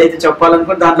ఇంకా ఏదైతే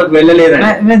చెప్పాలనుకుంటే దాంట్లోకి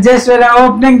వెళ్ళలేదండి. Just when I'm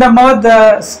opening the mouth, the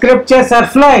scriptures are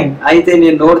flowing. అయితే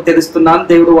నేను నోరు తెరుస్తున్నాను,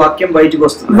 దేవుడు వాక్యం బయటకు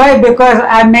వస్తుంది. Why? Because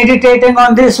I'm meditating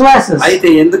on these verses. అయితే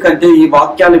ఎందుకంటే ఈ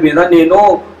వాక్యాల మీద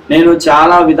నేను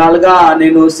చాలా విధాలుగా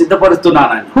నేను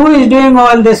సిద్ధపడుతున్నాను. Who is doing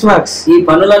all these works? ఈ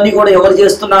పనులన్నీ కూడా ఎవరు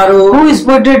చేస్తున్నారు? Who is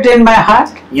put it in my heart?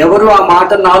 ఎవరు ఆ మాట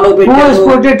నాలో పెట్టారు? Who is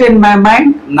put it in my mind?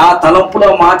 నా తలంపులో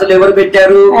మాటలు ఎవరు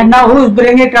పెట్టారు? And now who is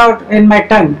bring it out in my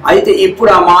tongue? అయితే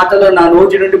ఇప్పుడు ఆ మాటలు నా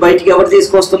నోటి నుండి బయటికి ఎవరు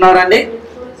తీసుకొస్తున్నారండి?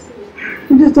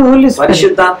 It is the Holy Spirit.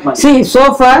 పరిశుద్ధాత్మ. See, so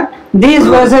far these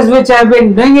verses which I have been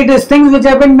doing, it is things which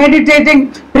I have been meditating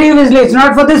previously. It's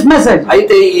not for this message.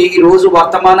 అయితే ఈ రోజు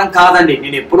వర్తమానం కాదండి,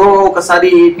 నేను ఎప్పుడో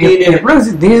ఒకసారి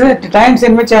these are the times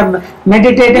in which I am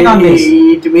meditating on this.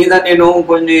 వీటి మీద నేను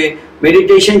కొన్ని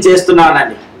మెడిటేషన్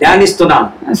చేస్తున్నానండి, ధ్యానిస్తున్నాను.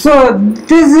 So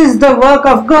this is the work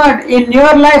of God. In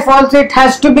your life also it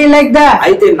has to be like that.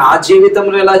 అయితే నా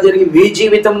జీవితంలో ఎలా జరిగి మీ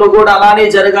జీవితంలో కూడా అలానే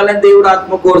జరగాలని దేవుడు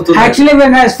ఆత్మ కోరుతున్నాడు. Actually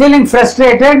when I was feeling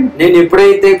frustrated, నేను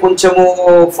ఎప్పుడైతే కొంచెము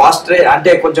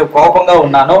అంటే కొంచెం కోపంగా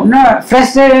ఉన్నానో, no,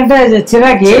 frustrated అంటే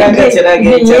చిరాకి,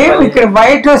 ఇక్కడ why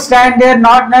to stand there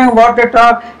not knowing what to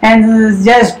talk and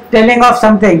just telling of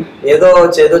something.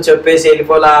 ఏదో చెప్పేసి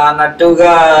వెళ్ళిపోలా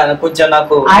అన్నట్టుగా కొంచెం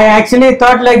నాకు I actually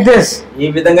thought like this. ఈ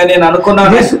విధంగా నేను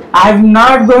అనుకున్నాను, I'm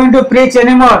not going to preach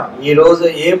anymore. ఈ రోజు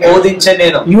ఏం బోధించను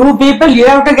నేను. You people, you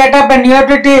have to get up and you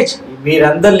have to teach.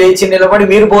 మీరందరూ లేచి నిలబడి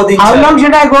మీరు బోధించాలి. How long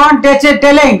should I go on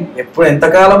telling? ఎప్పుడు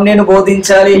ఎంతకాలం నేను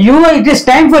బోధించాలి? It is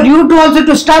time for you to also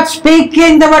to start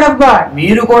speaking the word of God.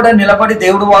 మీరు కూడా నిలబడి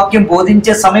దేవుడి వాక్యం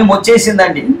బోధించే సమయం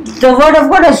వచ్చేసిందండి. The word of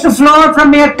God has to flow out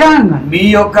from your tongue. మీ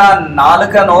యొక్క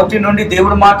నాలుక నోటి నుండి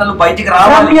దేవుడి మాటలు బయటికి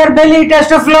రావాలి. From your belly it has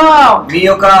to flow out. మీ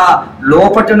యొక్క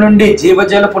లోపటి నుండి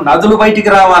జీవజలపు నదులు బయటికి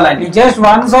రావాలని. Just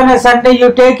once on a Sunday you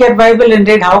take your Bible and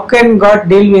read. How can God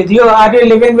deal with you? Are you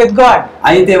living with God?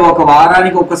 అయితే ఒక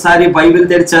వారానికి ఒకసారి బైబిల్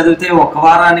తెరిచి చదివితే ఒక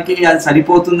వారానికి అది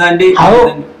సరిపోతుందండి.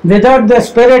 Without the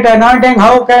spirit anointing,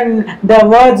 how can the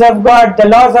words of God, the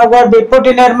laws of God be put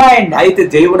in your mind? అయితే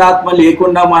దేవుడి ఆత్మ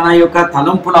లేకుండా మన యొక్క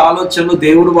తలంపుల ఆలోచనలు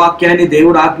దేవుడి వాక్యాన్ని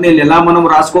దేవుడి ఆజ్ఞలు ఎలా మనం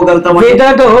రాసుకోగలుగుతాం?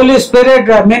 Without the Holy Spirit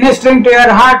ministering to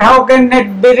your heart, how can it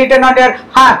be written on your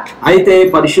heart? అయితే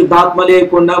పరిశుద్ధాత్మ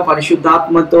లేకుండా,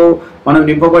 పరిశుద్ధాత్మతో మనం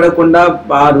నింపబడకుండా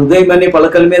ఆ హృదయం అనే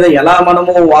పలకల మీద ఎలా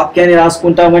మనము వాక్యాన్ని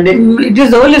రాసుకుంటామండి? It is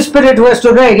the Holy Spirit who has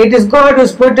to write. It is God who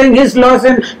is putting His laws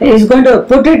and He is going to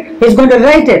put it, He is going to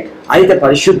write it. అయితే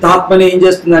పరిశుద్ధాత్మని ఏం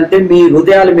చేస్తుందంటే మీ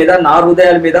హృదయాల మీద, నా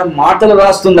హృదయాల మీద మాటలు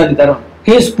రాస్తుందని తరం.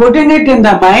 He is putting it in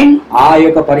the mind. ఆ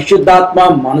యొక్క పరిశుద్ధాత్మ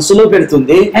మనసులో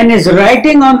పెడుతుంది. And is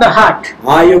writing on the heart.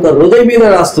 ఆ యొక్క హృదయం మీద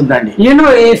రాస్తుందండి. You know,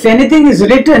 if anything is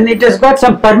written, it has got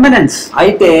some permanence.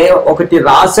 అయితే ఒకటి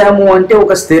రాసాము అంటే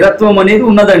ఒక స్థిరత్వం అనేది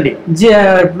ఉన్నదండి.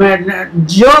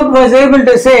 Job was able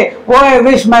to say, "Oh, I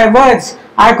wish my words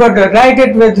I could write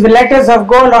it with letters of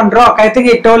gold on rock." I think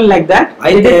he told like that.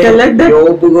 Did he tell like that?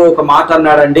 యోబు ఒక మాట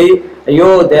అన్నాడండి, అయ్యో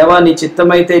దేవా నీ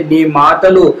చిత్తమైతే నీ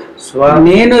మాటలు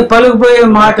నేను పలుకుపోయే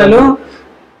మాటలు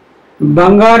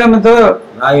బంగారముతో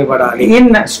రాయబడాలి. ఇన్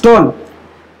స్టోన్,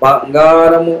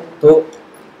 బంగారముతో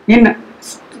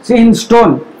ఇన్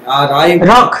స్టోన్, ఆ రాయి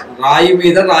రాక్, రాయి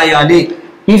మీద రాయాలి.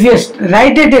 If you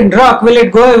write it in rock, will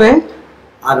it go away?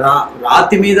 ఆ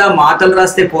రాతి మీద మాటలు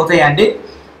రాస్తే పోతాయండి?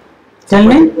 Tell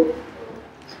me.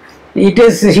 It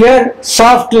is here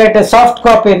soft letter, soft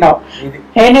copy now.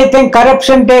 Anything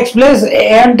corruption takes place,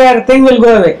 entire thing will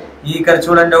go away. ఇక్కడ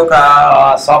చూడండి ఒక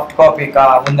సాఫ్ట్ కాపీ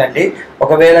ఉందండి.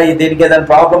 ఒకవేళ దీనికి ఏదైనా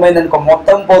ప్రాబ్లం అయిందనుకో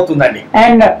మొత్తం పోతుందండి.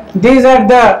 And these are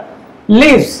the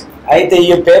leaves. అయితే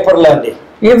ఈ పేపర్లో అండి.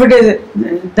 If it is,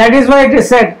 that is why it is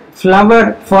said, flower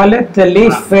falleth, the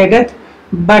leaf fadeth,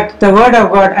 but the word of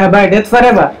God abideth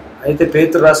forever. అయితే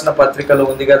పేతురు రాసిన పత్రికలో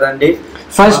ఉంది కదండి,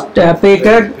 First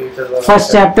Peter, first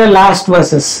chapter, last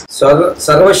verses.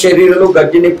 సర్వ శరీరులు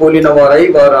గడ్డిని పోలిన వారై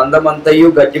వారు అందమంతయు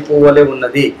గడ్డి పువ్వులే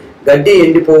ఉన్నది. గడ్డి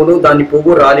ఎండిపోవును, దాని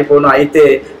పువ్వు రాలిపోను, అయితే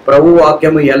ప్రభు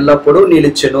వాక్యము ఎల్లప్పుడూ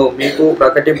నిలిచెను. మీకు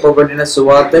ప్రకటింపబడిన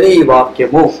సువార్తని ఈ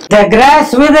వాక్యము. The grass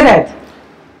withereth.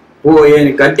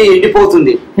 గడ్డి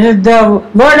ఎండిపోతుంది. The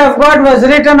word of God was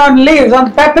written on leaves, on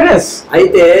papyrus.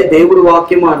 అయితే దేవుడి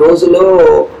వాక్యం ఆ రోజులో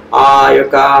ఆ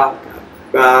యొక్క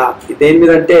దేని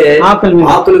మీద అంటే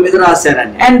ఆకుల మీద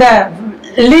రాశారండి. And the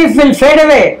leaf will fade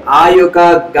away. ఆ యొక్క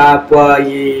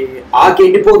ఈ ఆకు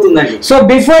ఎండిపోతుందండి. So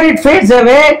before it fades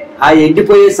away, ఆ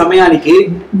ఎండిపోయే సమయానికి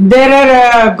there are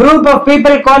a group of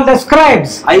people called the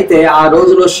scribes. అయితే ఆ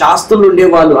రోజులో శాస్త్రులు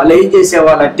ఉండేవాళ్ళు. వాళ్ళు ఏం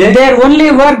చేసేవాళ్ళంటే their only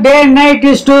work day and night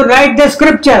is to write the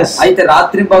scriptures. అయితే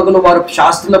రాత్రి పగలు వారు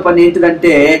శాస్త్రుల పని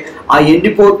ఏంటిదంటే ఆ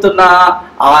ఎండిపోతున్న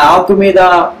ఆ ఆకు మీద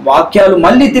వాక్యాలు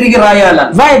మళ్ళీ తిరిగి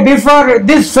రాయాలని. Why? Before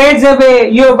this fades away,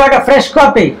 you got a fresh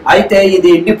copy. అయితే ఇది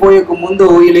ఎండిపోయేక ముందు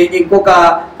వీళ్ళు ఇంకొక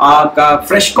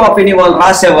ఫ్రెష్ కాపీని వాళ్ళు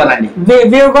రాసేవాళ్ళని.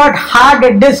 We got hard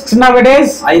discs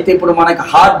nowadays. అయితే ఇప్పుడు మనకు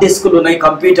హార్డ్ డిస్క్లు ఉన్నాయి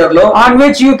కంప్యూటర్ లో, on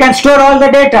which you can store all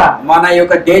the data. మన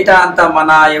యొక్క డేటా అంతా,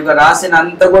 మన యొక్క రాసిన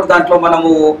అంతా కూడా దాంట్లో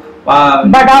మనము.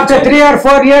 But after 3 or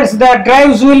 4 years the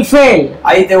drives will fail.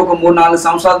 అయితే ఒక 3-4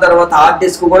 సంవత్సరాల తర్వాత హార్డ్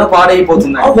డిస్క్ కూడా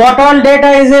పాడైపోతుంది. What all data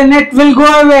is in it will go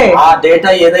away. ఆ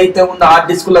డేటా ఏదైతే ఉందో హార్డ్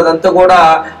డిస్క్ అదంతా కూడా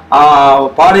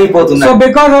పాడైపోతుంది. So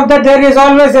because of that there is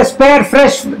always a spare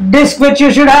fresh disc which you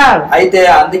should have. అయితే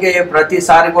అందుకే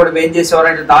ప్రతిసారి కూడా ఏం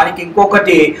చేసేవారంటే దానికి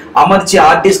ఇంకొకటి అమర్చి ఆ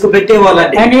disc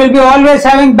పెట్టేవాళ్ళండి. And you will be always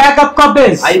having backup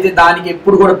copies. అయితే దానికి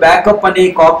ఎప్పుడు కూడా బ్యాకప్ అని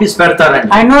కాపీస్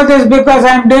పెడతారండి. I know this because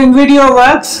I am doing video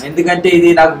works. ఎందుకంటే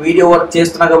ఇది నాకు వీడియో వర్క్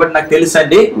చేస్తున్నా కాబట్టి నాకు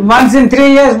తెలుసండి. Once in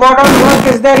 3 years what all work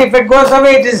is there, if it goes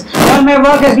away it is all my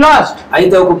work is lost.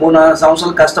 అయితే ఒక 3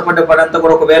 సంవత్సరాలు కష్టపడ్డ పడంతా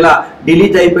కూడా ఒకవేళ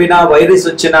డిలీట్ అయిపోయినా వైరస్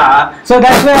వచ్చినా So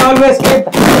that's why I always keep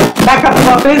backup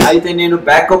copies. అయితే నేను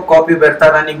బ్యాకప్ కాపీ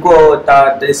పెడతానని ఇంకో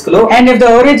డిస్క్ లో. And if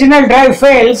the original drive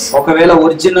fails, ఒకవేళ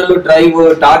ఒరిజినల్ డ్రైవ్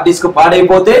డాట్ డిస్క్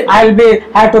పాడైపోతే I'll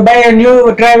have to buy a new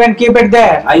drive and keep it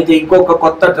there. అయితే ఇంకొక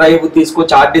కొత్త డ్రైవ్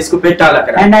తీసుకొచ్చి ఆ డిస్క్ పెట్టాలి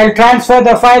అక్కడ. And I'll transfer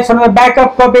the files from the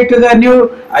backup copy to the new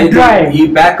drive. ఈ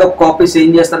బ్యాకప్ కాపీస్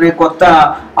ఏం చేస్తానని కొత్త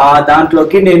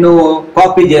దాంట్లోకి నేను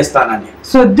కాపీ చేస్తానని.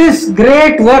 So this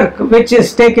great work which is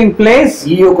taking place,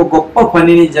 ఈ యొక్క గొప్ప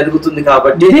పని జరుగుతుంది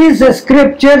కాబట్టి these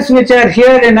scriptures which are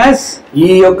here in us, ఈ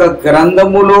యొక్క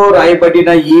గ్రంథములో రాయబడిన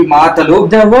ఈ మాటలు,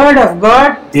 the word of God,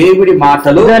 దేవుడి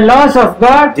మాటలు, the laws of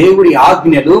God, దేవుడి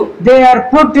ఆజ్ఞలు, they are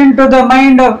put into the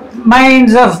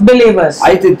minds of believers.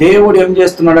 అయితే దేవుడు ఏం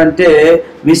చేస్తున్నాడంటే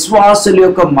విశ్వాసుల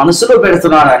యొక్క మనసులో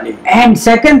పెడుతున్నాడండి. And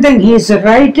second thing, he is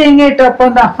writing it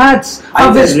upon the hearts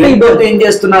of his people. ఏం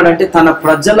చేస్తున్నాడంటే తన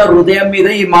ప్రజల హృదయం మీద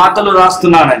ఈ మాటలు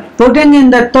రాస్తున్నాడండి. Putting in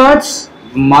the thoughts,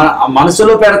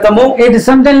 మనసులో పెడతాము. it is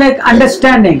something like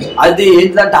understanding. అది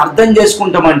ఏంటంటే అర్థం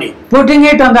చేసుకుంటామండి. Putting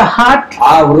it on the heart,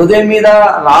 ఆ హృదయం మీద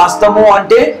రాస్తాము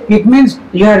అంటే it means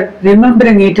you are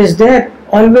remembering, it is there,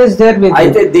 always there with you.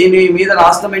 అయితే దీని మీద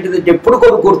రాస్తాం ఏంటంటే ఎప్పుడు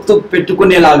కూడా గుర్తు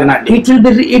పెట్టుకునేలాగనండి.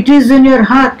 It is in your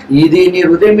heart. ఇది నీ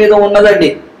హృదయం మీద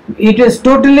ఉన్నదండి. It is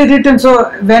totally written, so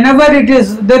whenever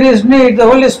there is need, the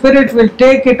Holy Spirit will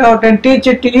take it out and teach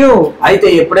it to you. అయితే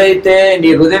ఎప్పుడైతే నీ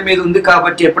హృదయం మీద ఉంది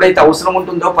కాబట్టి ఎప్పుడైతే అవసరం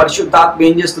ఉంటుందో పరిశుద్ధాత్మ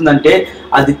ఏం చేస్తుందంటే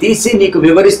అది తీసి నీకు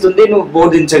వివరిస్తుంది, నువ్వు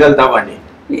బోధించగలుగుతావండి.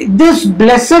 This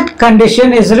blessed condition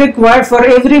is required for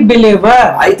every believer.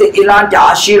 అయితే ఇలాంటి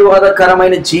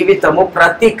ఆశీర్వాదకరమైన జీవితము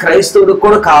ప్రతి క్రైస్తవుడికి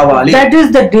కూడా కావాలి. That is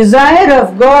the desire of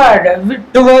God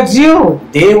towards you.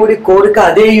 దేవుడి కోరిక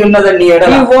అదే ఉన్నదండి.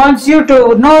 He wants you to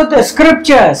know the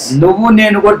scriptures. నువ్వు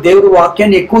నేను కూడా దేవుడి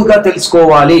వాక్యాన్ని ఎక్కువగా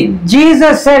తెలుసుకోవాలి.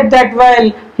 Jesus said that while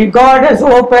God has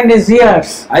opened his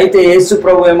ears. అయితే యేసు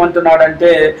ప్రభు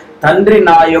ఏమంటున్నాడంటే తండ్రి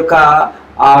నా యొక్క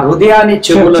ఆ హృదయాన్ని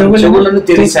చెవులను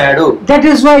తెరిచాడు. That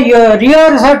is why your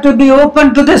ears have to be open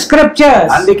to the scriptures.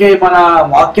 అందుకే మన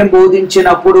వాక్యం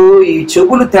బోధించినప్పుడు ఈ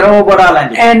చెవులు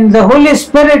తెరవబడాలని. And the Holy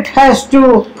Spirit has to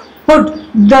put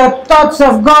the thoughts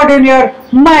of God in your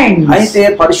mind. అయితే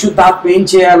పరిశుద్ధాత్మ ఏం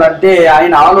చేయాలంటే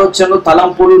ఆయన ఆలోచనలు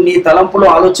తలంపులు నీ తలంపులు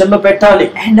ఆలోచనలు పెట్టాలి.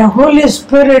 And the Holy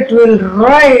Spirit will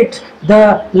write the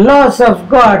laws of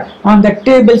God on the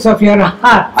tables of your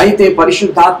heart. అయితే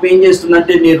పరిశుద్ధాత్మ ఏం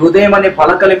చేస్తుందంటే నీ హృదయం అనే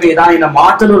పలకల మీద ఆయన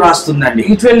మాటలు రాస్తుందండి.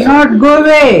 It will not go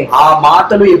away. ఆ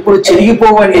మాటలు ఎప్పుడు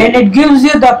చెరిగిపోవండి. And it gives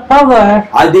you the power.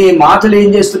 అది మాటలు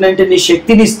ఏం చేస్తున్నాయంటే నీ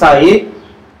శక్తిని ఇస్తాయి.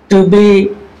 To be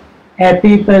a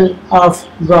people of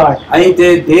God. అయితే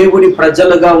దేవుడి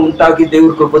ప్రజలుగా ఉంటాకి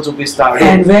దేవుడు కృప చూపిస్తాడు.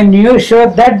 And when you show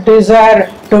that desire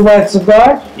towards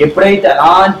God, ఎప్పుడైతే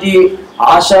అలాంటి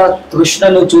ఆశ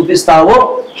తృష్ణను చూపిస్తావో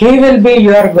he will be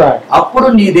your God. అప్పుడు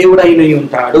నీ దేవుడు అయిన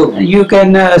ఉంటాడు. You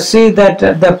can see that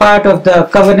the part of the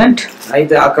covenant.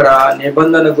 అయితే అక్కడ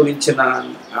నిబంధన గురించిన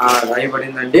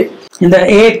రాయబడిందండి. In the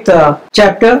 8th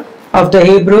chapter of the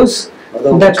Hebrews,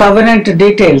 the covenant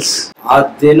details. ఆ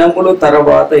దినముల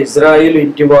తర్వాత ఇజ్రాయేలు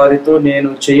ఇంటి వారితో నేను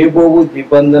చేయబోవు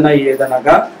నిబంధన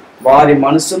ఏదనగా వారి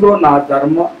మనసులో నా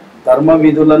ధర్మ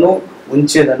విధులను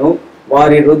ఉంచెదను,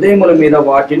 వారి హృదయముల మీద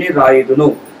వాటిని రాయుదును,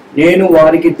 నేను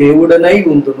వారికి దేవుడనై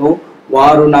ఉందును,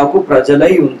 వారు నాకు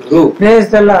ప్రజలై ఉందురు. Praise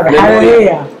the Lord.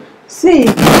 Hallelujah. See,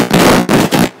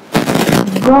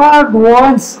 God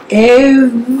wants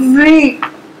every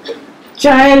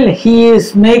child he is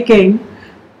making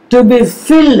to be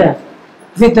filled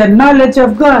with the knowledge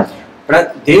of God.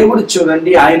 దేవుడు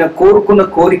చూడండి ఆయన కోరుకున్న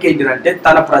కోరిక ఏంటంటే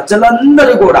తన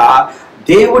ప్రజలందరూ కూడా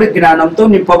దేవుడి జ్ఞానంతో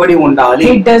నింపబడి ఉండాలి.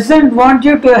 He doesn't want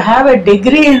you to have a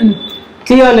degree in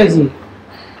theology.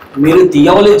 మీరు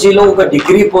థియాలజీలో ఒక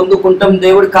డిగ్రీ పొందుకుంటాం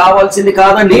దేవుడు కావాల్సింది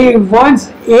కాదండి. He wants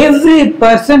every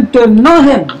person to know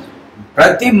him.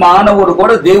 ప్రతి మానవుడు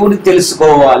కూడా దేవుని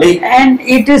తెలుసుకోవాలి. And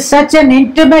it is such an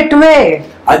intimate way.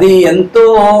 అది ఎంతో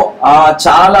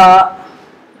చాలా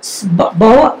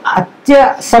బహు అత్య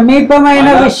సమీపమైన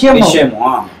విషయము.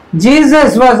 Jesus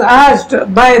was asked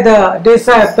by the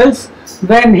disciples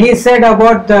when he said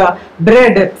about the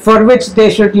bread for which they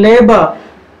should labor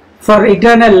for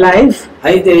eternal life.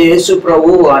 అయితే యేసు ప్రభు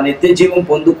ఆ నిత్య జీవం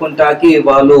పొందుకుంటాకి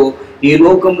వాళ్ళు ఈ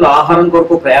లోకంలో ఆహారం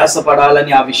కొరకు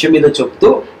ప్రయాసపడాలని ఆ విషయం మీద చెప్తూ,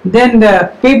 then the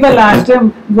people asked him,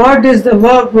 what is the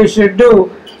work we should do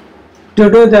to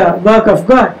do the work of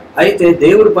God? అయితే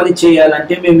దేవుడు పని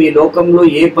చేయాలంటే మేము ఈ లోకంలో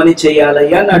ఏ పని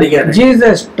చేయాలయ్యా అని అడిగారు.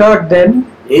 Jesus taught them,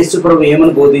 యేసు ప్రభు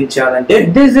ఏమని బోధించాలంటే,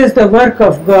 this is the work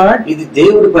of God, ఇది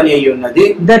దేవుడి పని అయి ఉన్నది,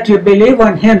 that you believe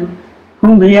on him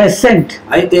whom he has sent.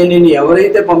 అయితే నేను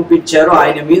ఎవరైతే పంపించారో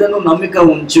ఆయన మీద నువ్వు నమ్మిక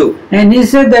ఉంచు. And he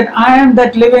said that I am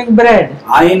that living bread.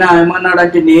 ఆయన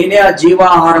ఏమన్నాడంటే నేనే ఆ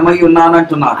జీవాహారమై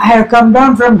ఉన్నానంటున్నాను. I have come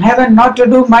down from heaven not to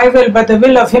do my will but the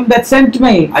will of him that sent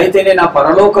me. అయితే నేను ఆ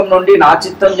పరలోకం నుండి నా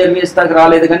చిత్తం జరిగిస్తాకి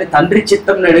రాలేదు కానీ తండ్రి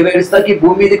చిత్తం నెరవేరుస్తాకి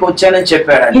భూమి మీదకి వచ్చానని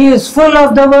చెప్పాడు. He is full of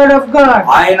the word of God.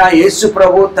 ఆయన యేసు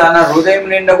ప్రభు తన హృదయం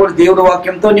నిండా కూడా దేవుడి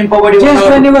వాక్యంతో నింపబడి Just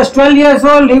ఉన్నాడు. when he was 12 years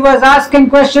old, he was asking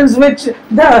questions which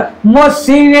the most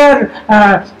senior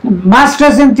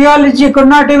masters in theology could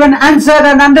not even answer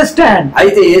and understand.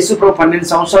 అయితే యేసు ప్రభు 12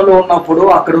 సంవత్సరాలు ఉన్నప్పుడు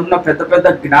అక్కడ ఉన్న పెద్ద పెద్ద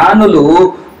జ్ఞానులు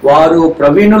వారు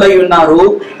ప్రవీణులై ఉన్నారు.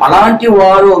 అలాంటి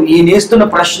వారు ఈ నేస్తున్న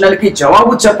ప్రశ్నలకి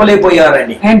జవాబు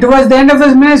చెప్పలేకపోయారని. And towards the end of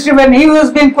his ministry, when he was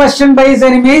being questioned by his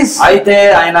enemies, అయితే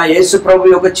ఆయన యేసు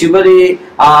ప్రభు యొక్క చివరి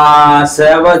ఆ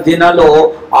సేవ దినాల్లో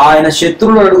ఆయన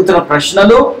శత్రువులు అడుగుతున్న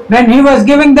ప్రశ్నలు, when he was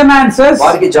giving them answers,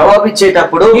 వారికి జవాబు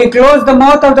ఇచ్చేటప్పుడు he closed the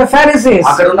mouth of the Pharisees.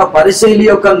 అక్కడ ఉన్న పరిసయ్యుల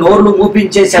యొక్క నోర్లు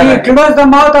మూపించేశాడు. He closed the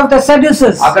mouth of the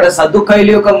Sadducees. అక్కడ సద్దుకైల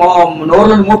యొక్క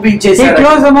నోర్లను He మూపించేశాడు.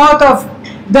 closed the mouth of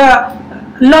the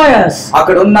lawyers.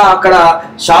 అక్కడ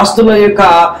శాస్త్రుల యొక్క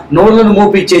నోర్లను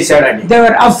మూపించేశాడండి. They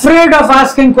were afraid of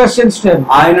asking questions to him.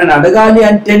 ఆయనను అడగాలి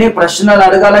అంటేనే, ప్రశ్నలు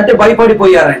అడగాలంటే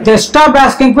భయపడిపోయారండి. They stopped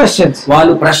asking questions.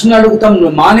 వాళ్ళు ప్రశ్నలు అడుగుతాం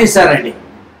మానేశారండి.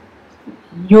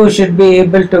 You should be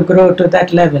able to grow to that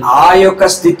level. ఆ యొక్క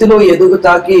స్థితిలో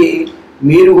ఎదుగుతాకి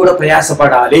మీరు కూడా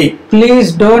ప్రయాసపడాలి. Please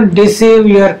don't deceive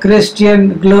your Christian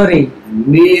glory.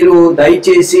 మీరు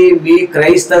దయచేసి మీ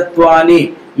క్రైస్తత్వాన్ని,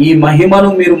 ఈ మహిమను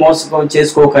మీరు మోసం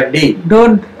చేసుకోకండి.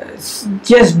 Don't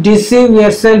just deceive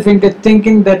yourself into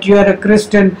thinking that you are a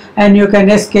Christian and you can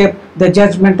escape the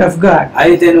judgment of God.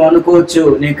 అయితే నువ్వు అనుకోవచ్చు,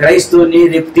 నేను క్రైస్తవుని,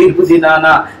 రేపు తీర్పు దినాన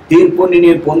తీర్పుని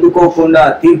నేను పొందుకోకుండా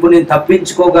తీర్పుని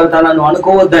తప్పించుకోగలుగుతానని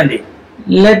అనుకోవద్దండి.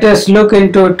 Let us look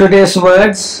into today's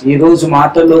words. ఈ రోజు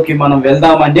మాటల్లోకి మనం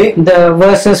వెళ్దామండి. The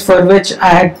verses for which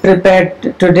I had prepared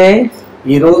today.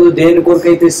 ఈ రోజు దేని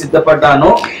కొరకైతే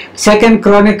సిద్ధపడ్డానో, 2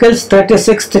 Chronicles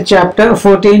 36th chapter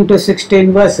 14 to 16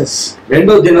 verses.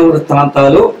 రెండో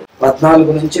దినవృత్తాంతాలు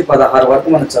 14 నుంచి 16 వరకు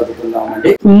మనం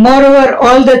చదువుకుందామండి. Moreover,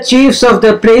 all the chiefs of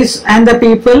the priests and the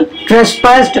people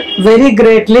trespassed very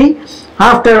greatly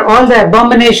after all the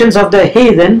abominations of the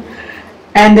heathen,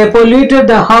 and they polluted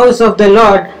the house of the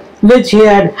Lord which he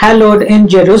had hallowed in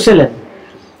Jerusalem.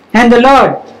 And the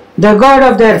Lord, the God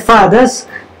of their fathers,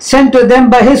 sent to them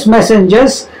by his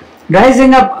messengers,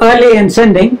 rising up early and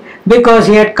sending, because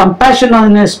he had compassion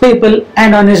on his people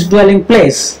and on his dwelling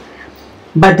place.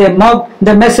 But they mocked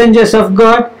the messengers of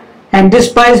God and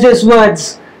despised his words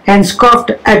and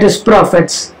scoffed at his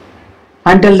prophets,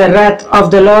 until the wrath of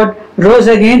the Lord rose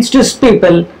against his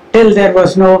people till there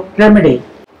was no remedy.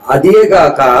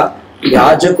 అదేగాక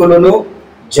యాజకులను,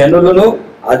 జనులను,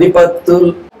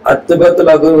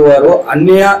 అధిపతులగు వారు,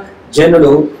 అన్య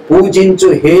జనులు పూజించు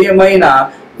హేయమైన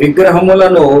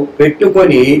విగ్రహములను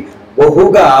పెట్టుకొని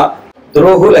బహుగా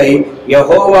ద్రోహులై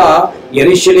యెహోవా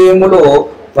యెరూషలేములో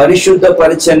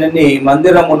పరిశుద్ధపరచని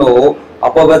మందిరమును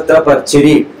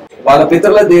అపవిత్రపరిచిరి. వాళ్ళ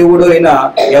పితరుల దేవుడు అయిన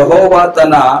యెహోవా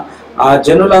తన ఆ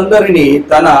జనులందరినీ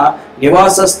తన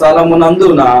నివాస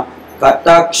స్థలమునందున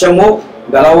కటాక్షము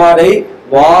గలవాడై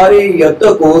వారి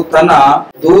యొద్దకు తన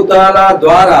దూతల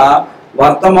ద్వారా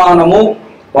వర్తమానము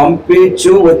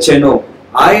పంపించు వచ్చెను.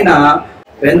 ఆయన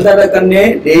వెందడకనే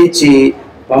లేచి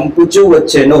పంపుచు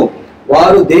వచ్చెను.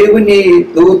 వారు దేవుని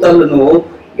దూతలను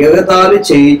ఎగతాళి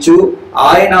చేయుచు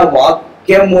ఆయన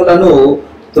వాక్యములను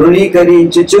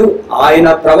తృణీకరించుచు ఆయన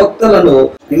ప్రవక్తలను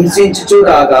హింసించుచు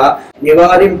రాగా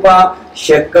నివారింప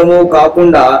శక్యము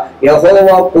కాకుండా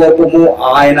యెహోవా కోపము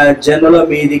ఆయన జనుల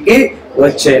మీదికి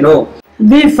వచ్చెను.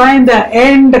 We find the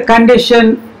end condition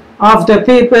of the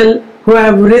people who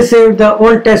have received the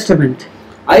Old Testament.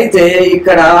 అయితే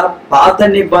ఇక్కడ పాత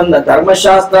నిబంధన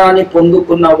ధర్మశాస్త్రాన్ని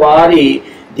పొందుకున్న వారి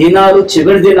దినాలు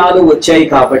చివరి దినాలు వచ్చాయి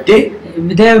కాబట్టి,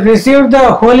 they have received the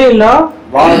holy law,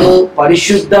 వారు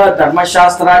పరిశుద్ధ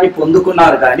ధర్మశాస్త్రాన్ని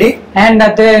పొందుకున్నారు కానీ, and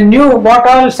they knew what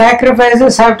all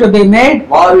sacrifices have to be made,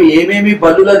 వారు ఏమేమి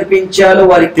బలులు అర్పించాలో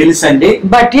వారికి తెలుసండి.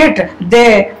 but yet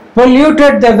they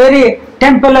polluted the very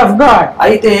temple of God.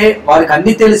 అయితే వారికి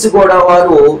అన్ని తెలిసి కూడా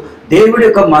వారు దేవుడి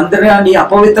యొక్క మందిరాన్ని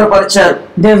అపవిత్రపరిచారు.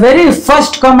 the very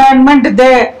first commandment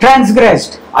they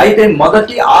transgressed. అయితే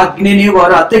మొదటి ఆజ్ఞని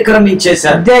వారు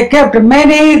అతిక్రమించేశారు. They kept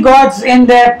many gods in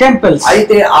their temples.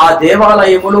 అయితే ఆ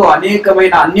దేవాలయములో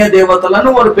అనేకమైన అన్య దేవతలను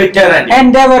వారు పెట్టారండి.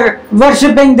 And they were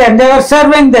worshipping them, they were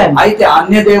serving them. అయితే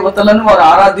అన్య దేవతలను వారు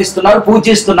ఆరాధిస్తున్నారు,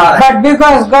 పూజిస్తున్నారు. But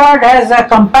because God has a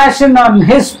compassion on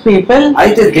his people,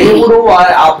 అయితే దేవుడు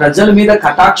ఆ ప్రజల మీద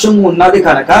కటాక్షం ఉన్నది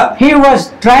కనుక he was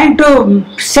trying to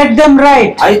set them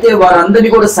right. అయితే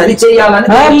వారందరినీ కూడా సరిచేయాలని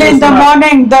Early in the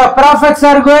morning the prophets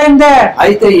are going there.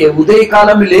 అయితే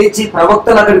ఉదయకాలం లేచి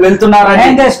ప్రవక్తలు అక్కడికి వెళ్తున్నారండి.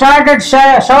 And they started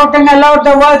shouting aloud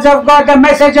the words of God, the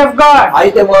message of God.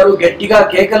 అయితే వారు గట్టిగా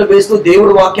కేకలు వేస్తూ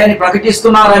దేవుడి వాక్యాన్ని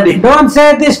ప్రకటిస్తున్నారండి. Don't say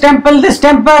this temple, this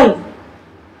temple.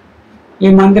 ఈ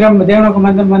మందిరం దేవుని ఒక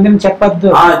మందిరం చెప్పొద్దు.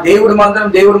 ఆ దేవుడి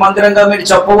మందిరంగా మీరు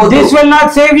చెప్పవద్దు. This will not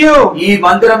save you. ఈ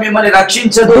మందిరం మిమ్మల్ని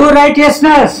రక్షించదు. Do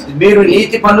righteousness. మీరు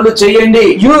నీతి పనులు చేయండి.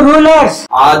 You rulers.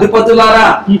 ఆ అధిపతులారా,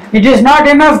 it is not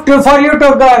enough for you to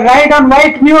ride on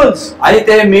white mules.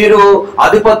 అయితే మీరు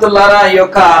అధిపతులారా ఈ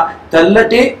యొక్క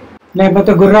తెల్లటి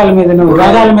లేకపోతే గుర్రాల మీదను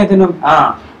రథాల మీదను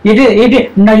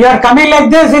no, you are coming like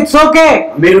this, it's okay.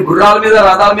 మీరు గుర్రాల మీద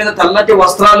రథాల మీద తెల్లటి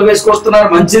వస్త్రాలు వేసుకొస్తున్నారు,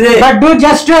 మంచిదే. But do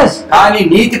justice. కానీ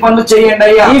నీతి పనులు చేయండి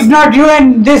అయ్యా. If not you and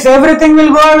this, everything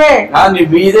will go away. కానీ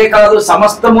మీదే కాదు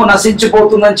సమస్తము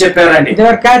నశించిపోతుందని చెప్పారండి. They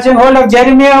were catching hold of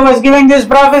Jeremiah, was giving these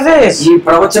prophecies. ఈ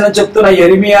ప్రవచనం చెప్తున్న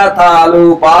యెరెమియా తాలు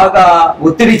బాగా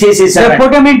ఒత్తిడి చేసేశారు. They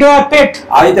put him into a pit.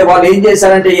 అయితే వాళ్ళు ఏం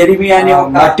చేశారంటే యెరెమియాని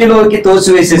ఒక గట్టిలోకి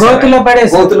తోసివేసేశారు,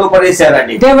 గోతులో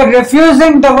పడేశారండి. They were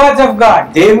refusing the words of God.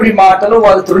 దేవుడి మాటలు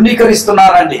వాళ్ళు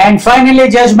తృణీకరిస్తున్నారండి. And finally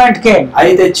judgment came.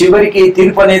 అయితే చివరికి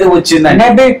తీర్పు అనేది వచ్చిందండి.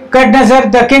 Nebuchadnezzar,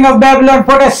 the king of Babylon,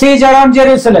 put a siege around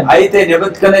Jerusalem. అయితే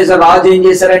నెబుకద్నెజర్ రాజు ఏం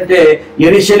చేశారంటే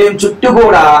యెరూషలేం చుట్టూ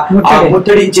కూడా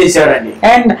ముట్టడించేశారండి.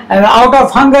 And out of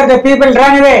hunger the people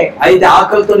ran away. అయితే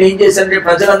ఆకలితో ఏం చేశారంటే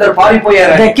ప్రజలందరూ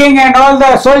పారిపోయారు. The king and all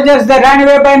the soldiers they ran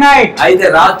away by night. అయితే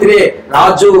రాత్రి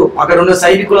రాజు అక్కడ ఉన్న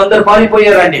సైనికులందరూ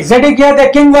పారిపోయారండి. Zedekiah the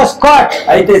king was caught.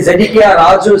 అయితే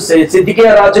సిద్కియా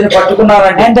రాజుని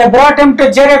పట్టుకున్నారండి. And they brought him to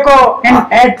Jericho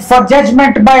and for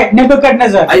judgment by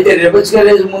Nebuchadnezzar. అయితే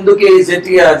నెబుకద్నెజర్ ముందుకి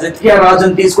సిద్కియా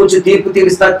రాజుని తీర్పు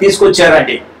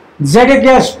తీసుకొచ్చారండి.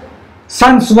 Zedekiah's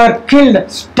sons were killed,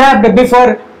 stabbed before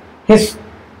his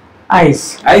eyes.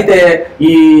 అయితే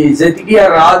ఈ సిద్కియా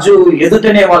రాజు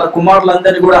ఎదుటనే వాళ్ళ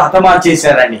కుమారులందరినీ కూడా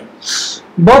హతమార్చేశారండి.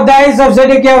 Both the eyes of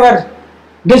Zedekiah were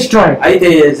destroyed. అయితే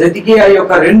సిద్కియా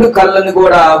యొక్క రెండు కళ్ళను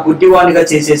కూడా గుడ్డివానిగా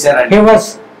చేసేశారండి. He was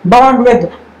bound with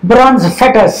bronze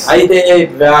fetters. అయితే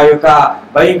ఆ యొక్క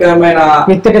భయంకరమైన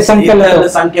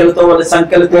సంఖ్యలతో వాళ్ళ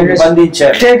సంఖ్యలతో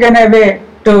బంధించారు. Taken away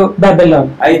to Babylon.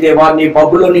 అయితే వారిని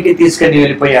బబులోనికి తీసుకొని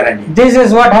వెళ్ళిపోయారండి. This is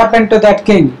what happened to that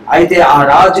king. అయితే ఆ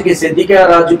రాజుకి సిద్కియా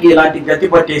రాజుకి ఇలాంటి గతి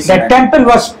పట్టేసింది. The temple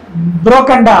was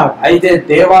broken down. అయితే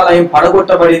దేవాలయం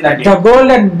పడగొట్టబడిందండి. The gold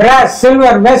and brass,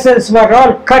 silver vessels were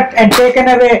all cut and taken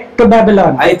away to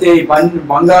Babylon. అయితే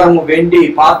బంగారం వెండి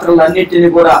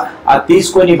పాత్రలన్నిటిని కూడా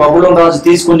తీసుకొని బబులోను రాజు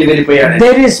తీసుకొని వెళ్ళిపోయాడు.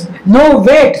 There is no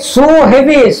weight, so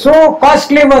heavy, so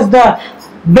costly was the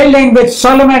building which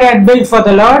Solomon had built for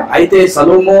the Lord. అయితే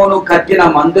సొలొమోను కట్టిన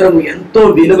మందిరం ఎంతో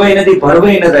విలువైనది,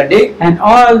 బరువైనదండి. And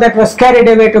all that was carried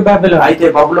away to Babylon. అయితే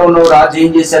బబులోను రాజు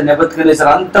ఏం చేశారు,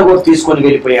 నెబుకద్నెజర్ అంతా కూడా తీసుకొని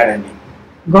వెళ్ళిపోయారండి.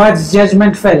 God's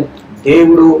judgment fell.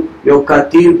 దేవుడు యొక్క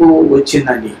తీర్పు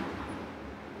వచ్చిందండి.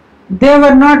 They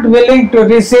were not willing to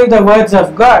receive the words of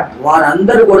God.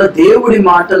 వారందరూ కూడా దేవుడి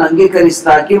మాటలు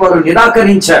అంగీకరిస్తాకి వారు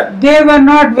నిరాకరించారు. They were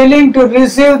not willing to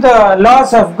receive the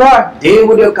laws of God.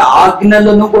 దేవుడి యొక్క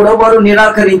ఆజ్ఞలను కూడా వారు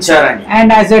నిరాకరించారండి. And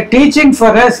as a teaching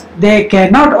for us, they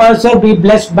cannot also be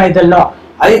blessed by the law.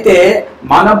 అయితే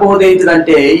మన బోధ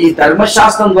ఏంటంటే ఈ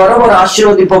ధర్మశాస్త్రం ద్వారా వారు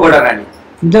ఆశీర్వదింపబడారని.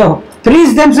 The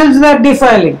priests themselves were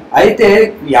defiling. అయితే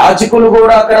యాజకులు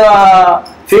కూడా అక్కడ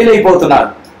ఫెయిల్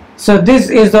అయిపోతున్నారు. So this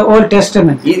is the Old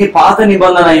Testament. ఇది పాత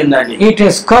నిబంధన అయిందండి. It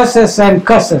is curses and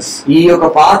curses. ఈ యొక్క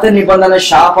పాత నిబంధన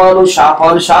శాపాలు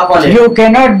శాపాలు శాపాలు. You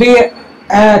cannot be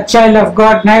a child of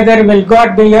God, neither will God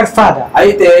be your father.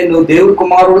 అయితే నువ్వు దేవుడి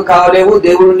కుమారుడు కాలేవు,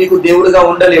 దేవుడు నీకు దేవుడుగా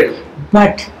ఉండలేడు.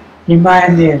 But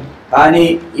Emmanuel, కానీ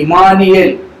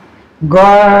ఇమానియేల్,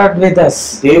 God with us.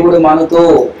 దేవుడు మనతో.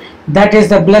 That is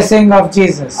the blessing of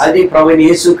Jesus. అది ప్రభువైన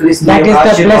యేసుక్రీస్తు That is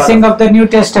the blessing of the New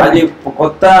Testament. అది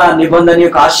కొత్త నిబంధన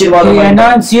యొక్క ఆశీర్వాదం. He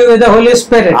anoints you with the Holy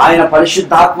Spirit. ఆయన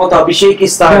పరిశుద్ధాత్మతో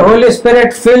అభిషేకిస్తాడు. The Holy Spirit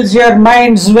fills your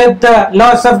minds with the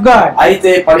laws of God.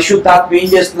 అయితే పరిశుద్ధాత్మ ఏం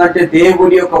చేస్తుందంటే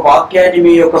దేవుడి యొక్క వాక్యాన్ని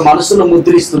మీ యొక్క మనసులో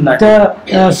ముద్రిస్తున్నాడు.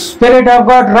 The Spirit of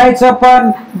God writes upon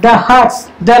the hearts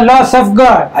the laws of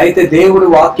God. అయితే దేవుడి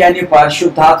వాక్యాన్ని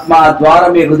పరిశుద్ధాత్మ ద్వారా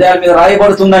మీ హృదయాల మీద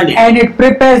రాయబడుతుందండి. And it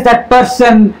prepares that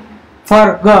person for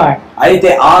God. అయితే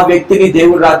ఆ వ్యక్తిని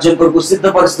దేవుడి రాజ్యం కొరకు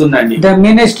సిద్ధపరుస్తుందండి. The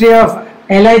ministry of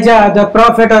Elijah the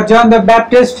prophet or John the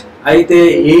Baptist. అయితే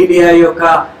ఏలియా యొక్క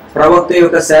ప్రవక్త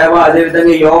యొక్క సేవ, అదే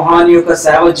విధంగా యోహాను యొక్క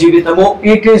సేవ జీవితము,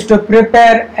 it is to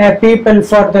prepare a people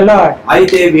for the Lord.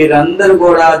 అయితే వీరందరూ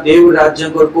కూడా దేవుడి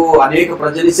రాజ్యం కొరకు అనేక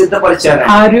ప్రజల్ని సిద్ధపరిచారు.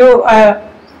 Are you a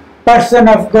person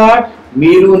of God?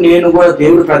 మీరు నేను కూడా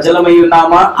దేవుడి ప్రజలమై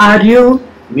ఉన్నామా? Are you?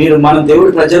 మీరు మనం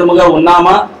దేవుడి ప్రజలముగా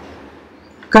ఉన్నామా?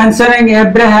 Concerning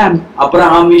Abraham,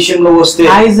 అబ్రహాం విషయంలో వస్తే,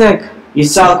 Isaac,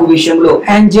 ఇస్సాకు విషయంలో,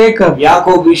 and Jacob,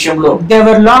 యాకోబు విషయంలో, they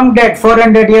were long dead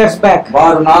 400 years back.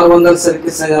 వారు 400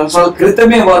 సంవత్సరాల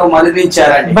క్రితమే వారు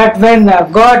మరణించారండి. But when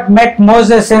God met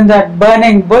Moses in that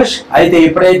burning bush, అయితే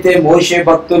ఎప్పుడైతే మోషే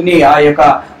భక్తుని ఆ యొక్క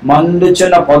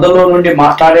మండుచున్న పొదలో నుండి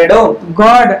మాట్లాడాడో,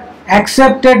 God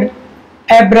accepted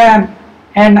Abraham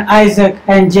and Isaac,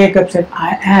 and Jacob said,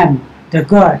 I am the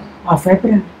God of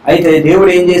Abraham. అయితే దేవుడు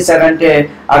ఏం చేశారంటే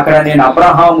అక్కడ నేను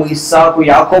అబ్రహాము, ఇస్సాకు,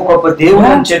 యాకోబు గొప్ప దేవుడు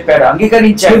అని చెప్పాడు,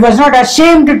 అంగీకరించాడు. He was not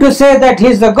ashamed to say that he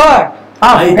is the God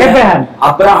of Abraham.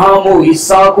 Abraham,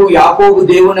 ఇస్సాకు, యాకోబు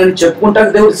దేవుడు అని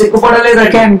చెప్పుకుంటానికి దేవుడు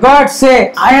సిగ్గుపడలేదండి. Can God say,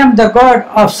 I am the God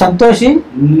of Santoshi?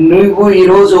 నువ్వు ఈ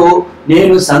రోజు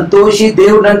నేను సంతోషి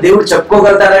దేవుడు అని దేవుడు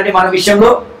చెప్పుకోగలుగుతారండి మన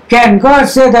విషయంలో? Can God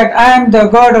say that I am the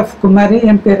God of Kumari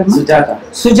and Perama?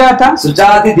 Sujata?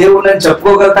 సుజాతి దేవుడు అని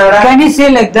చెప్పుకోగలుగుతారా? Can he say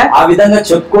like that? ఆ విధంగా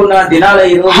చెప్పుకున్న దినాల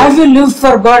ఈ రోజు Have you lived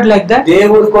for God like that?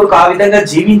 దేవుడి కొరకు ఆ విధంగా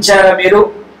జీవించారా మీరు?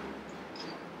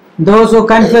 Those who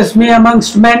confess me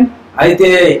amongst men,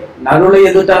 అయితే నరుల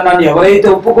ఎదుట నన్ను ఎవరైతే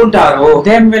ఒప్పుకుంటారో,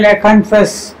 them will I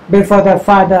confess before the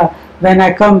Father when I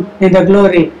come in the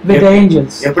glory with the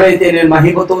angels. ఎప్పుడైతే నేను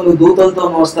మహిమతోను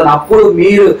దూతలతోను వస్తాను, అప్పుడు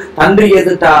మీరు తండ్రి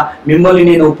ఎదుట మిమ్మల్ని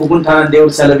నేను ఒప్పుకుంటానని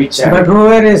దేవుడు సెలవిచ్చాడు. But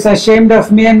whoever is ashamed of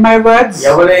me and my words,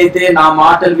 ఎవరైతే నా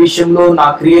మాటల విషయంలో, నా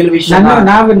క్రియల విషయంలో,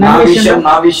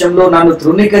 నా విషయంలో నన్ను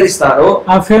తృణీకరిస్తారో,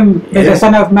 of him will the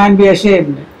Son of Man be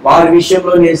ashamed. వారి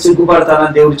విషయంలో నేను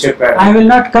సిగ్గుపడతానని దేవుడు చెప్పాడు. I will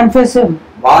not confess him.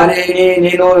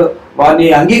 నేను వారిని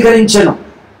అంగీకరించను,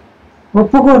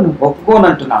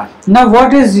 ఒప్పుకోనంటున్నాను. Now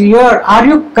what is are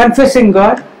you confessing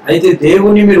God? అయితే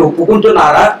దేవుని మీరు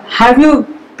ఒప్పుకుంటున్నారా? Have you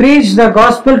preached the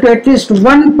gospel to at least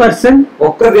one person?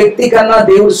 ఒక్క వ్యక్తి కన్నా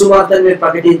దేవుడి సువార్తను మీరు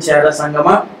ప్రకటించారా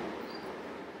సంగమా?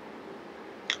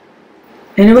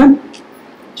 Anyone?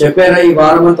 చెప్పారా ఈ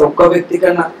వారం అంతా ఒక్క వ్యక్తి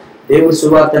కన్నా దేవుడి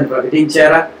సువార్తను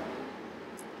ప్రకటించారా?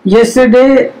 Yesterday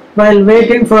while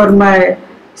waiting for my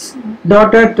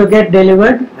daughter to get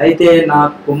delivered, అయితే నా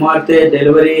కుమార్తె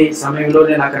డెలివరీ సమయంలో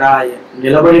నేను అక్కడ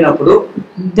నిలబడినప్పుడు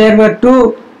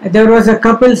there was a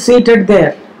couple seated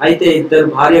there. అయితే ఇద్దరు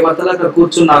భార్యాభర్తలు అక్కడ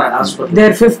కూర్చున్నారు hospital.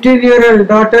 Their 15-year-old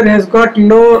daughter has got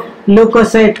low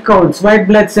leukocyte counts, white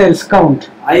blood cells count.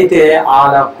 అయితే ఆ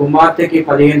కుమార్తెకి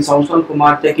 15 సంవత్సరాల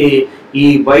కుమార్తెకి ఈ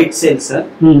వైట్ సెల్స్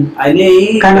అనే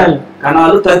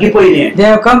కణాలు తగ్గిపోయినాయి. They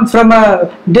have come from a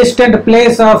distant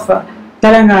place of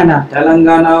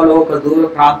తెలంగాణలో ఒక దూర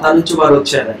ప్రాంతాల నుంచి వారు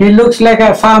వచ్చారు. He looks like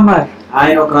a farmer.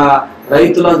 ఆయన ఒక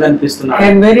రైతులా కనిపిస్తున్నాడు.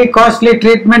 And very costly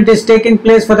treatment is taking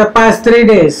place for the past 3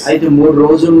 days. అయితే 3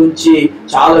 రోజుల నుంచి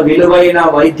చాలా విలువైన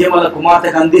వైద్యం వాళ్ళ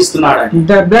కుమార్తెకు అందిస్తున్నాడు.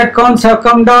 The blood counts have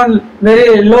come down very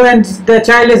low and the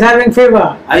child is having fever.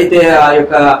 అయితే ఆ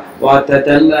యొక్క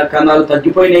తెల్ల కణాలు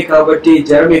తగ్గిపోయినాయి కాబట్టి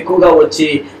జ్వరం ఎక్కువగా వచ్చి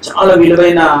చాలా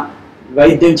విలువైన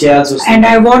వైద్యం చేయాల్సి వస్తుంది. And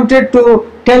I wanted to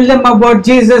tell them about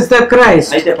Jesus the Christ.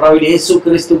 అయితే ప్రభువు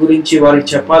యేసుక్రీస్తు గురించి వారికి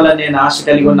చెప్పాలని నేను ఆశ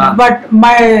కలిగి ఉన్నాను. But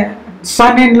my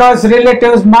son-in-law's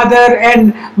relatives, mother and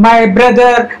my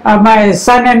brother, my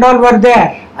son and all were there.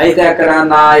 అయితే అక్కడ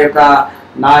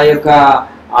నా యొక్క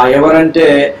ఎవరంటే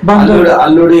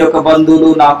అల్లుడి యొక్క బంధువులు,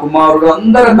 నా కుమారుడు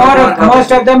అందరూ,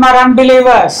 most of them are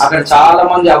unbelievers. అక్కడ చాలా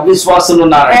మంది అవిశ్వాసులు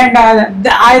ఉన్నారు. And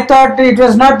I thought it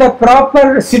was not the proper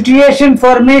situation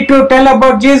for me to tell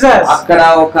about Jesus. అక్కడ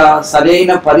ఒక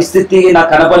సరైన పరిస్థితి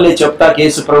నాకు కనబడలే చెప్తా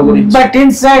యేసు ప్రభు గురించి. But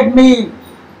inside me,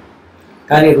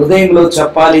 కానీ హృదయంలో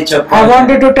చెప్పాలి I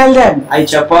wanted to tell them. అవి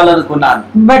చెప్పాలనుకున్నాను.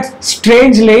 But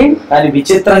strangely, కానీ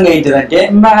విచిత్రంగా ఏంటిదంటే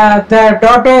the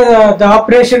daughter, the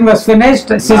operation was finished,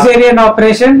 cesarean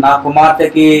operation. నా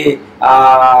కుమార్తెకి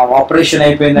ఆపరేషన్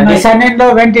అయిపోయిందండి. My son-in-law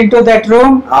went into that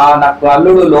room. నాకు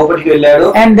అల్లుడు లోపలికి వెళ్ళాడు.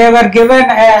 And they were given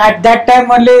at that time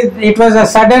only, it was a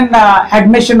sudden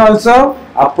admission also.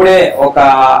 అప్పుడే ఒక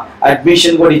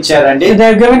అడ్మిషన్ కూడా ఇచ్చారండి.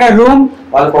 They were given a room.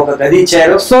 వాళ్ళకి ఒక గది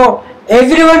ఇచ్చారు. So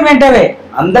everyone went away.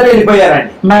 అందరూ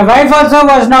వెళ్ళిపోయారండి. My wife also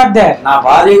was not there. నా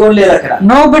భార్య కూడా లేదు అక్కడ.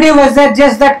 Nobody was there,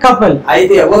 just that couple.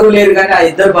 అయితే ఎవరు లేరు కానీ ఆ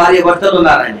ఇద్దరు భార్య భర్తలు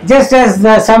ఉన్నారండి. Just as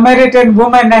the Samaritan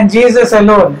woman and Jesus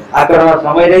alone. అక్కడ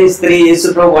సమరయ స్త్రీ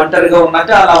యేసు ప్రభు ఒంటరిగా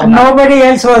ఉన్నట్టు అలా ఉన్నారు. Nobody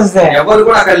else was there. ఎవరు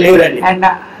కూడా అక్కడ లేరండి. And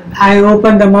I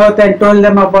opened the mouth and told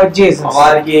them about Jesus.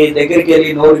 వారికి దగ్గరికి వెళ్ళి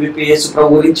నోరు విప్పి యేసు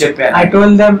ప్రభు గురించి చెప్పాను. I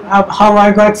told them how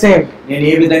I got saved. నేను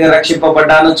ఏ విధంగా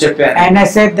రక్షింపబడ్డానో చెప్పాను. And I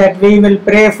said that we will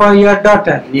pray for your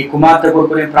daughter. నీ కుమార్తె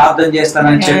కొరకు నేను ప్రార్థన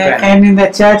చేస్తానని చెప్పాను. And in the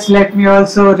church let me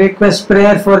also request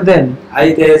prayer for them.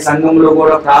 అయితే సంఘంలో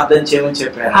కూడా ప్రార్థన చేయమని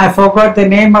చెప్పాను. I forgot the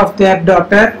name of their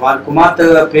daughter. వారి కుమార్తె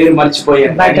పేరు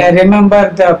మర్చిపోయాను. But I remember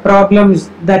the problems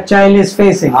that child is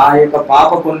facing. ఆ యొక్క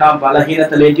పాపకున్న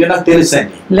బలహీనతలు ఏంటో నాకు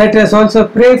తెలుసండి. Let us also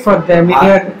pray for them in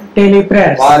your daily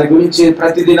prayers. వారి గురించి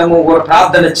ప్రతిదినము కూడా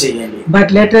ప్రార్థన చేయండి. But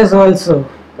let us also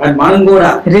మనం కూడా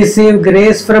receive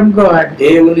grace from God.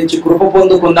 దేవుని నుంచి కృప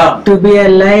పొందుకుందాం. To be a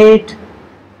light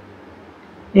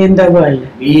in the world.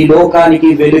 ఈ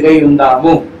లోకానికి వెలుగై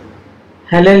ఉందాము.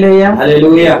 Hallelujah.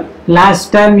 Hallelujah. Last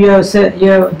time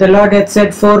the Lord had said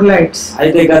 4 lights.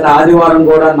 అయితే గత ఆదివారం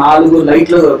కూడా 4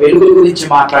 లైట్ల వెలుగుల గురించి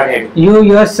మాట్లాడాడు. You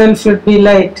yourself should be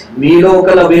light. మీలో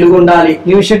ఒక వెలుగు ఉండాలి.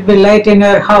 You should be light in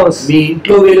your house. మీ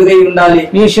ఇంట్లో వెలుగై ఉండాలి.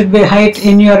 You should be light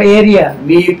in your area.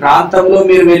 మీ ప్రాంతంలో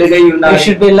మీరు వెలుగై ఉండాలి. You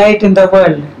should be light in the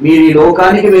world. మీరు ఈ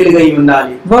లోకానికి వెలుగై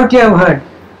ఉండాలి. What you have heard?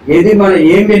 ఏది మనం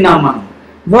ఏం విన్నాం మనం?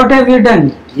 What have you done?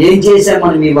 ఏం చేశాం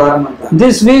మనం ఈ వారం అంతా?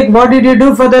 This week what did you do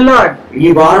for the Lord? ఈ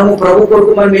వారము ప్రభు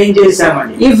కొరకు మనం ఏం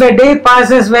చేశామని? If a day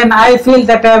passes when I feel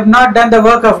that I have not done the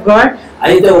work of God,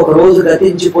 అయితే ఒక రోజు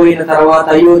గతించిపోయిన తర్వాత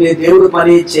అయ్యో నేను దేవుడి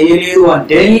పని చేయలేదు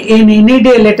అంటే, in any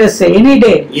day, let us say any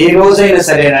day, ఏ రోజైనా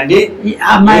సరేనండి,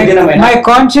 my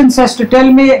conscience has to tell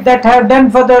me that I have done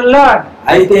for the Lord.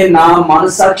 అయితే నా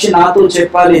మనస్సాక్షి నాతో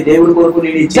చెప్పాలి దేవుడి కొరకు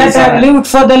నేను ఇది చేశాను. That I have lived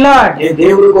for the Lord. నేను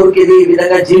దేవుడి కొరకు ఇది ఈ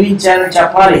విధంగా జీవించానని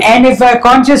చెప్పాలి. And if my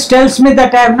conscience tells me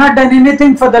that I have not done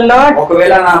anything for the Lord,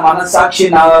 ఒకవేళ నా మనస్సాక్షి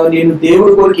నేను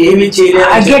దేవుడి కొరకు ఏమీ చేయలేదు,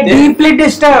 I get deeply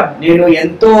disturbed. నేను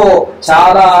ఎంతో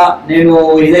చాలా నేను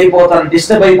ఇదైపోతాను,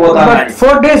 డిస్టర్బ్ అయిపోతాను. But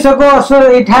 4 days ago also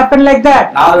it happened like that.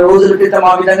 4 రోజుల క్రితం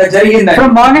ఆ విధంగా జరిగింది.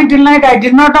 From morning till night I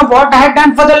did not know what I had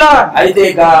done for the Lord. అయితే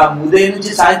ఉదయం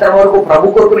నుంచి సాయంత్రం వరకు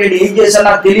ప్రభు కొరకు నేను ఏం చేశాను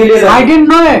నాకు తెలియలేదు. I didn't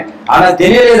know it. అలా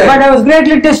తెలియలేదు. But I was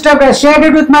greatly disturbed. I shared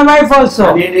it with my wife also.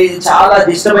 నేను చాలా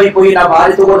డిస్టర్బ్ అయిపోయి నా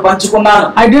భార్యతో కూడా పంచుకున్నాను.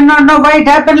 I did not know why it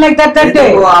happened like that day.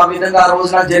 ఆ విధంగా ఆ రోజు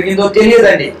నాకు జరిగిందో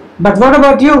తెలియదండి. But what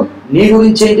about you? నీ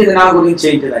గురించి ఏంటిది, నా గురించి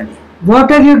ఏంటిదండి? What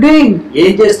are you doing?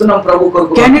 ఏం చేస్తున్నాం ప్రభు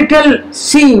కొరకు? Can you tell?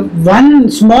 See, one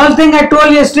small thing I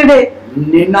told yesterday.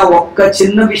 నిన్న ఒక్క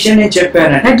చిన్న విషయం నేను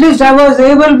చెప్పానండి. At least I was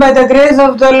able by the grace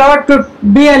of the Lord to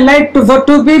be a light for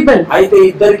 2 people. అయితే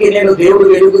ఇద్దరికి నేను దేవుడు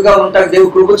వెలుగుగా ఉంటాను, దేవుడు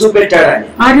కృప చూపెట్టాడని.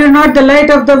 Are you not the light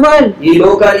of the world? ఈ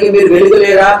లోకానికి మీరు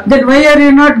వెలుగులేరా? Then why are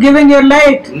you not giving your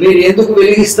light? మీరు ఎందుకు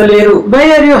వెలిగిస్తలేరు? Why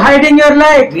are you hiding your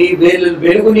light? మీ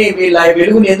వెలుగుని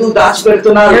ఎందుకు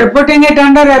దాచిపెడుతున్నారు? You are putting it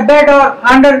under a bed or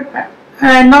under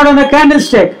not on a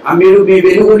candlestick. మీరు మీ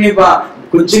వెలుగుని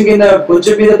కొంచెం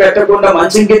మీద పెట్టకుండా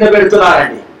మంచం కింద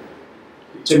పెడుతున్నారండి.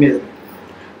 కొంచెం మీద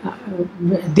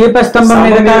దీపస్తంభం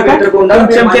మీద కాకుండా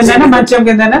మంచం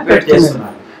కిందనే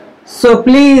పెడుతున్నారు. So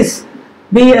please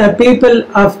be a people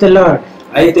of the Lord.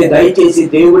 అయితే దయచేసి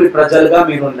దేవుడి ప్రజలుగా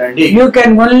మీరు ఉండండి. You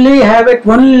can only have it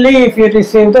only if you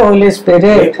receive the Holy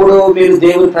Spirit. ఎప్పుడు మీరు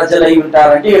దేవుడి ప్రజలై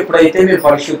ఉంటారంటే ఎప్పుడైతే మీరు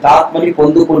పరిశుద్ధాత్మని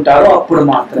పొందుకుంటారో అప్పుడు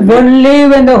మాత్రమే. Only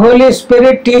when the Holy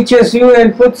Spirit teaches you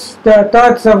and puts the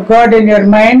thoughts of God in your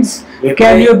minds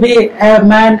can you be a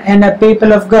man and a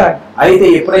people of God. అయితే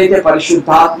ఎప్పుడైతే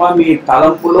పరిశుద్ధాత్మ మీ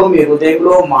తలంపులో మీ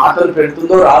హృదయంలో మాటలు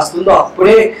పెడుతుందో రాస్తుందో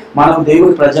అప్పుడే మనం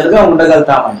దేవుడి ప్రజలుగా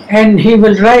ఉండగలుగుతామని. And he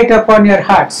will write upon your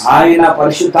hearts. ఆయన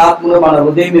పరిశుద్ధాత్మను మన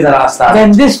హృదయం మీద రాస్తాడు.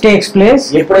 When this takes place,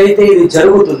 ఎప్పుడైతే ఇది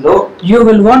జరుగుతుందో you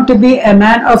will want to be a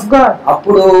man of God.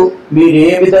 అప్పుడు మీరు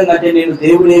ఏ విధంగా అంటే నేను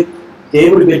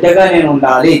దేవుడి బిడ్డగా నేను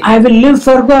ఉండాలి. I will live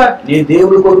for God. నేను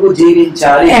దేవుడి కొరకు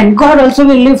జీవించాలి. And God also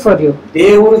will live for you.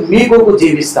 దేవుడు మీ కొరకు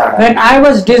జీవిస్తాడు. When I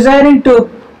was desiring to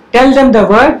tell them the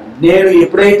word, నేను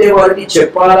ఎప్పుడైతే వారికి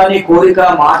చెప్పాలని కోరిక,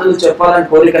 మాటలు చెప్పాలని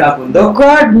కోరిక నాకు ఉందో,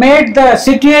 God made the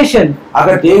situation.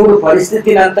 అక్కడ దేవుడు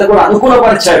పరిస్థితిని అంతా కూడా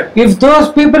అనుకూలపరిచాడు. If those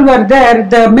people were there,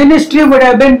 the ministry would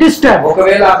have been disturbed.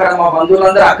 ఒకవేళ అక్కడ మా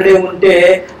బంధువులందరూ అక్కడే ఉంటే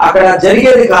అక్కడ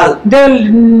జరిగేది కాదు. They will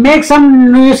make some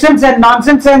nuisance and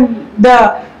nonsense and the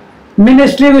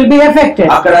ministry will be affected.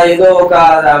 అక్కడ ఏదో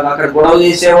అక్కడ గొడవ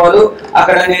చేసేవాళ్ళు,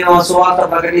 అక్కడ నేను సువార్త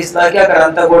ప్రకటిస్తాకి అక్కడ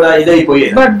అంతా కూడా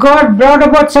ఇదైపోయేది. But God brought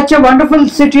about such a wonderful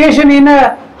situation in a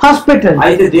hospital.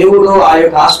 అయితే దేవుడు ఆ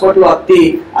యొక్క హాస్పిటల్ అతి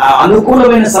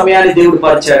అనుకూలమైన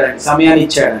సమయాన్ని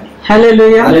ఇచ్చాడని.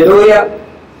 Hallelujah. Hallelujah.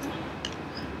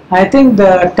 I think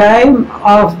the time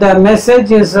of the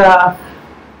message is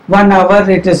 1 hour.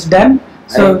 It is done.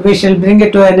 So we shall bring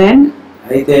it to an end.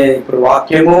 అయితే ఇప్పుడు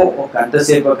వాక్యము ఒక గంట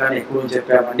సేపు కానీ ఎక్కువ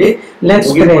చెప్పామండి. Let's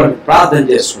pray. ప్రార్థన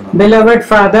చేసుకుందాం. Beloved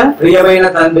Father, ప్రియమైన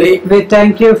తండ్రి, we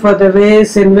thank you for the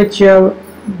ways in which you have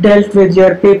dealt with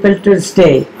your people to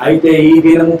stay. అయితే ఈ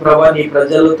దినము ప్రభువా నీ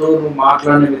ప్రజలతో నువ్వు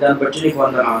మాట్లాడిన విధానం బట్టి నీకు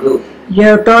వందనాలు. You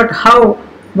have taught how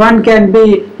one can be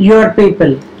your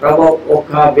people. ప్రభువా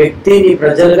ఒక వ్యక్తి నీ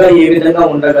ప్రజలుగా ఏ విధంగా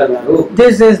ఉండగలరు.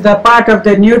 This is the part of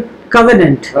the new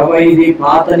covenant. ప్రభువా ఇది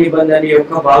పాత నిబంధన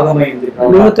యొక్క భాగమైంది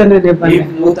ప్రభువా. నూతన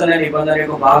నిబంధన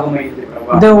యొక్క భాగమైంది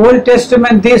ప్రభువా. The Old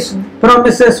Testament, these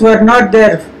promises were not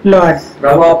there, Lord.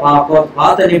 ప్రభువా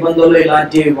పాత నిబంధనలో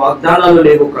ఇలాంటి వాగ్దానాలు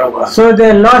లేవు ప్రభువా. So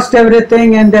they lost everything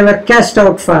and they were cast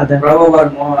out, Father. ప్రభువా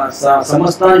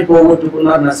సమస్తాన్ని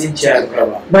పోగొట్టుకున్నారు, నశించారు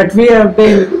ప్రభువా. But we have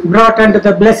been brought under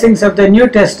the blessings of the New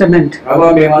Testament.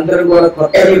 ప్రభువా మేమందరం కూడా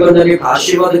కొత్త నిబంధన యొక్క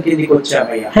ఆశీర్వాదం కిందకి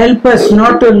వచ్చామయ్యా. Help us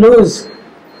not to lose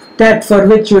that for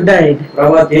which you died.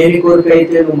 ప్రభువా దేని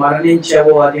కొరకైతే నువ్వు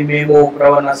మరణించావో అది మేము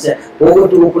ప్రభువా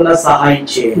పోగొట్టుకోకుండా సహాయం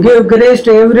చేయండి. Give grace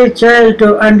to every child to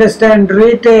understand,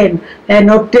 retain and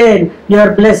obtain your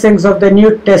blessings of the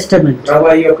New Testament.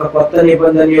 ప్రభువా ఈ యొక్క కొత్త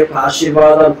నిబంధన యొక్క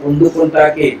ఆశీర్వాదాలు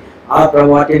పొందుకుంటాకి ఆ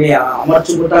వాటిని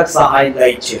అమర్చుకుంటాకి సహాయం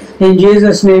దయచేయండి. In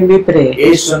Jesus' name we pray.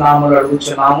 యేసు నామములో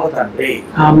అడుగుచున్నాము తండ్రి.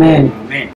 Amen. ఆమేన్.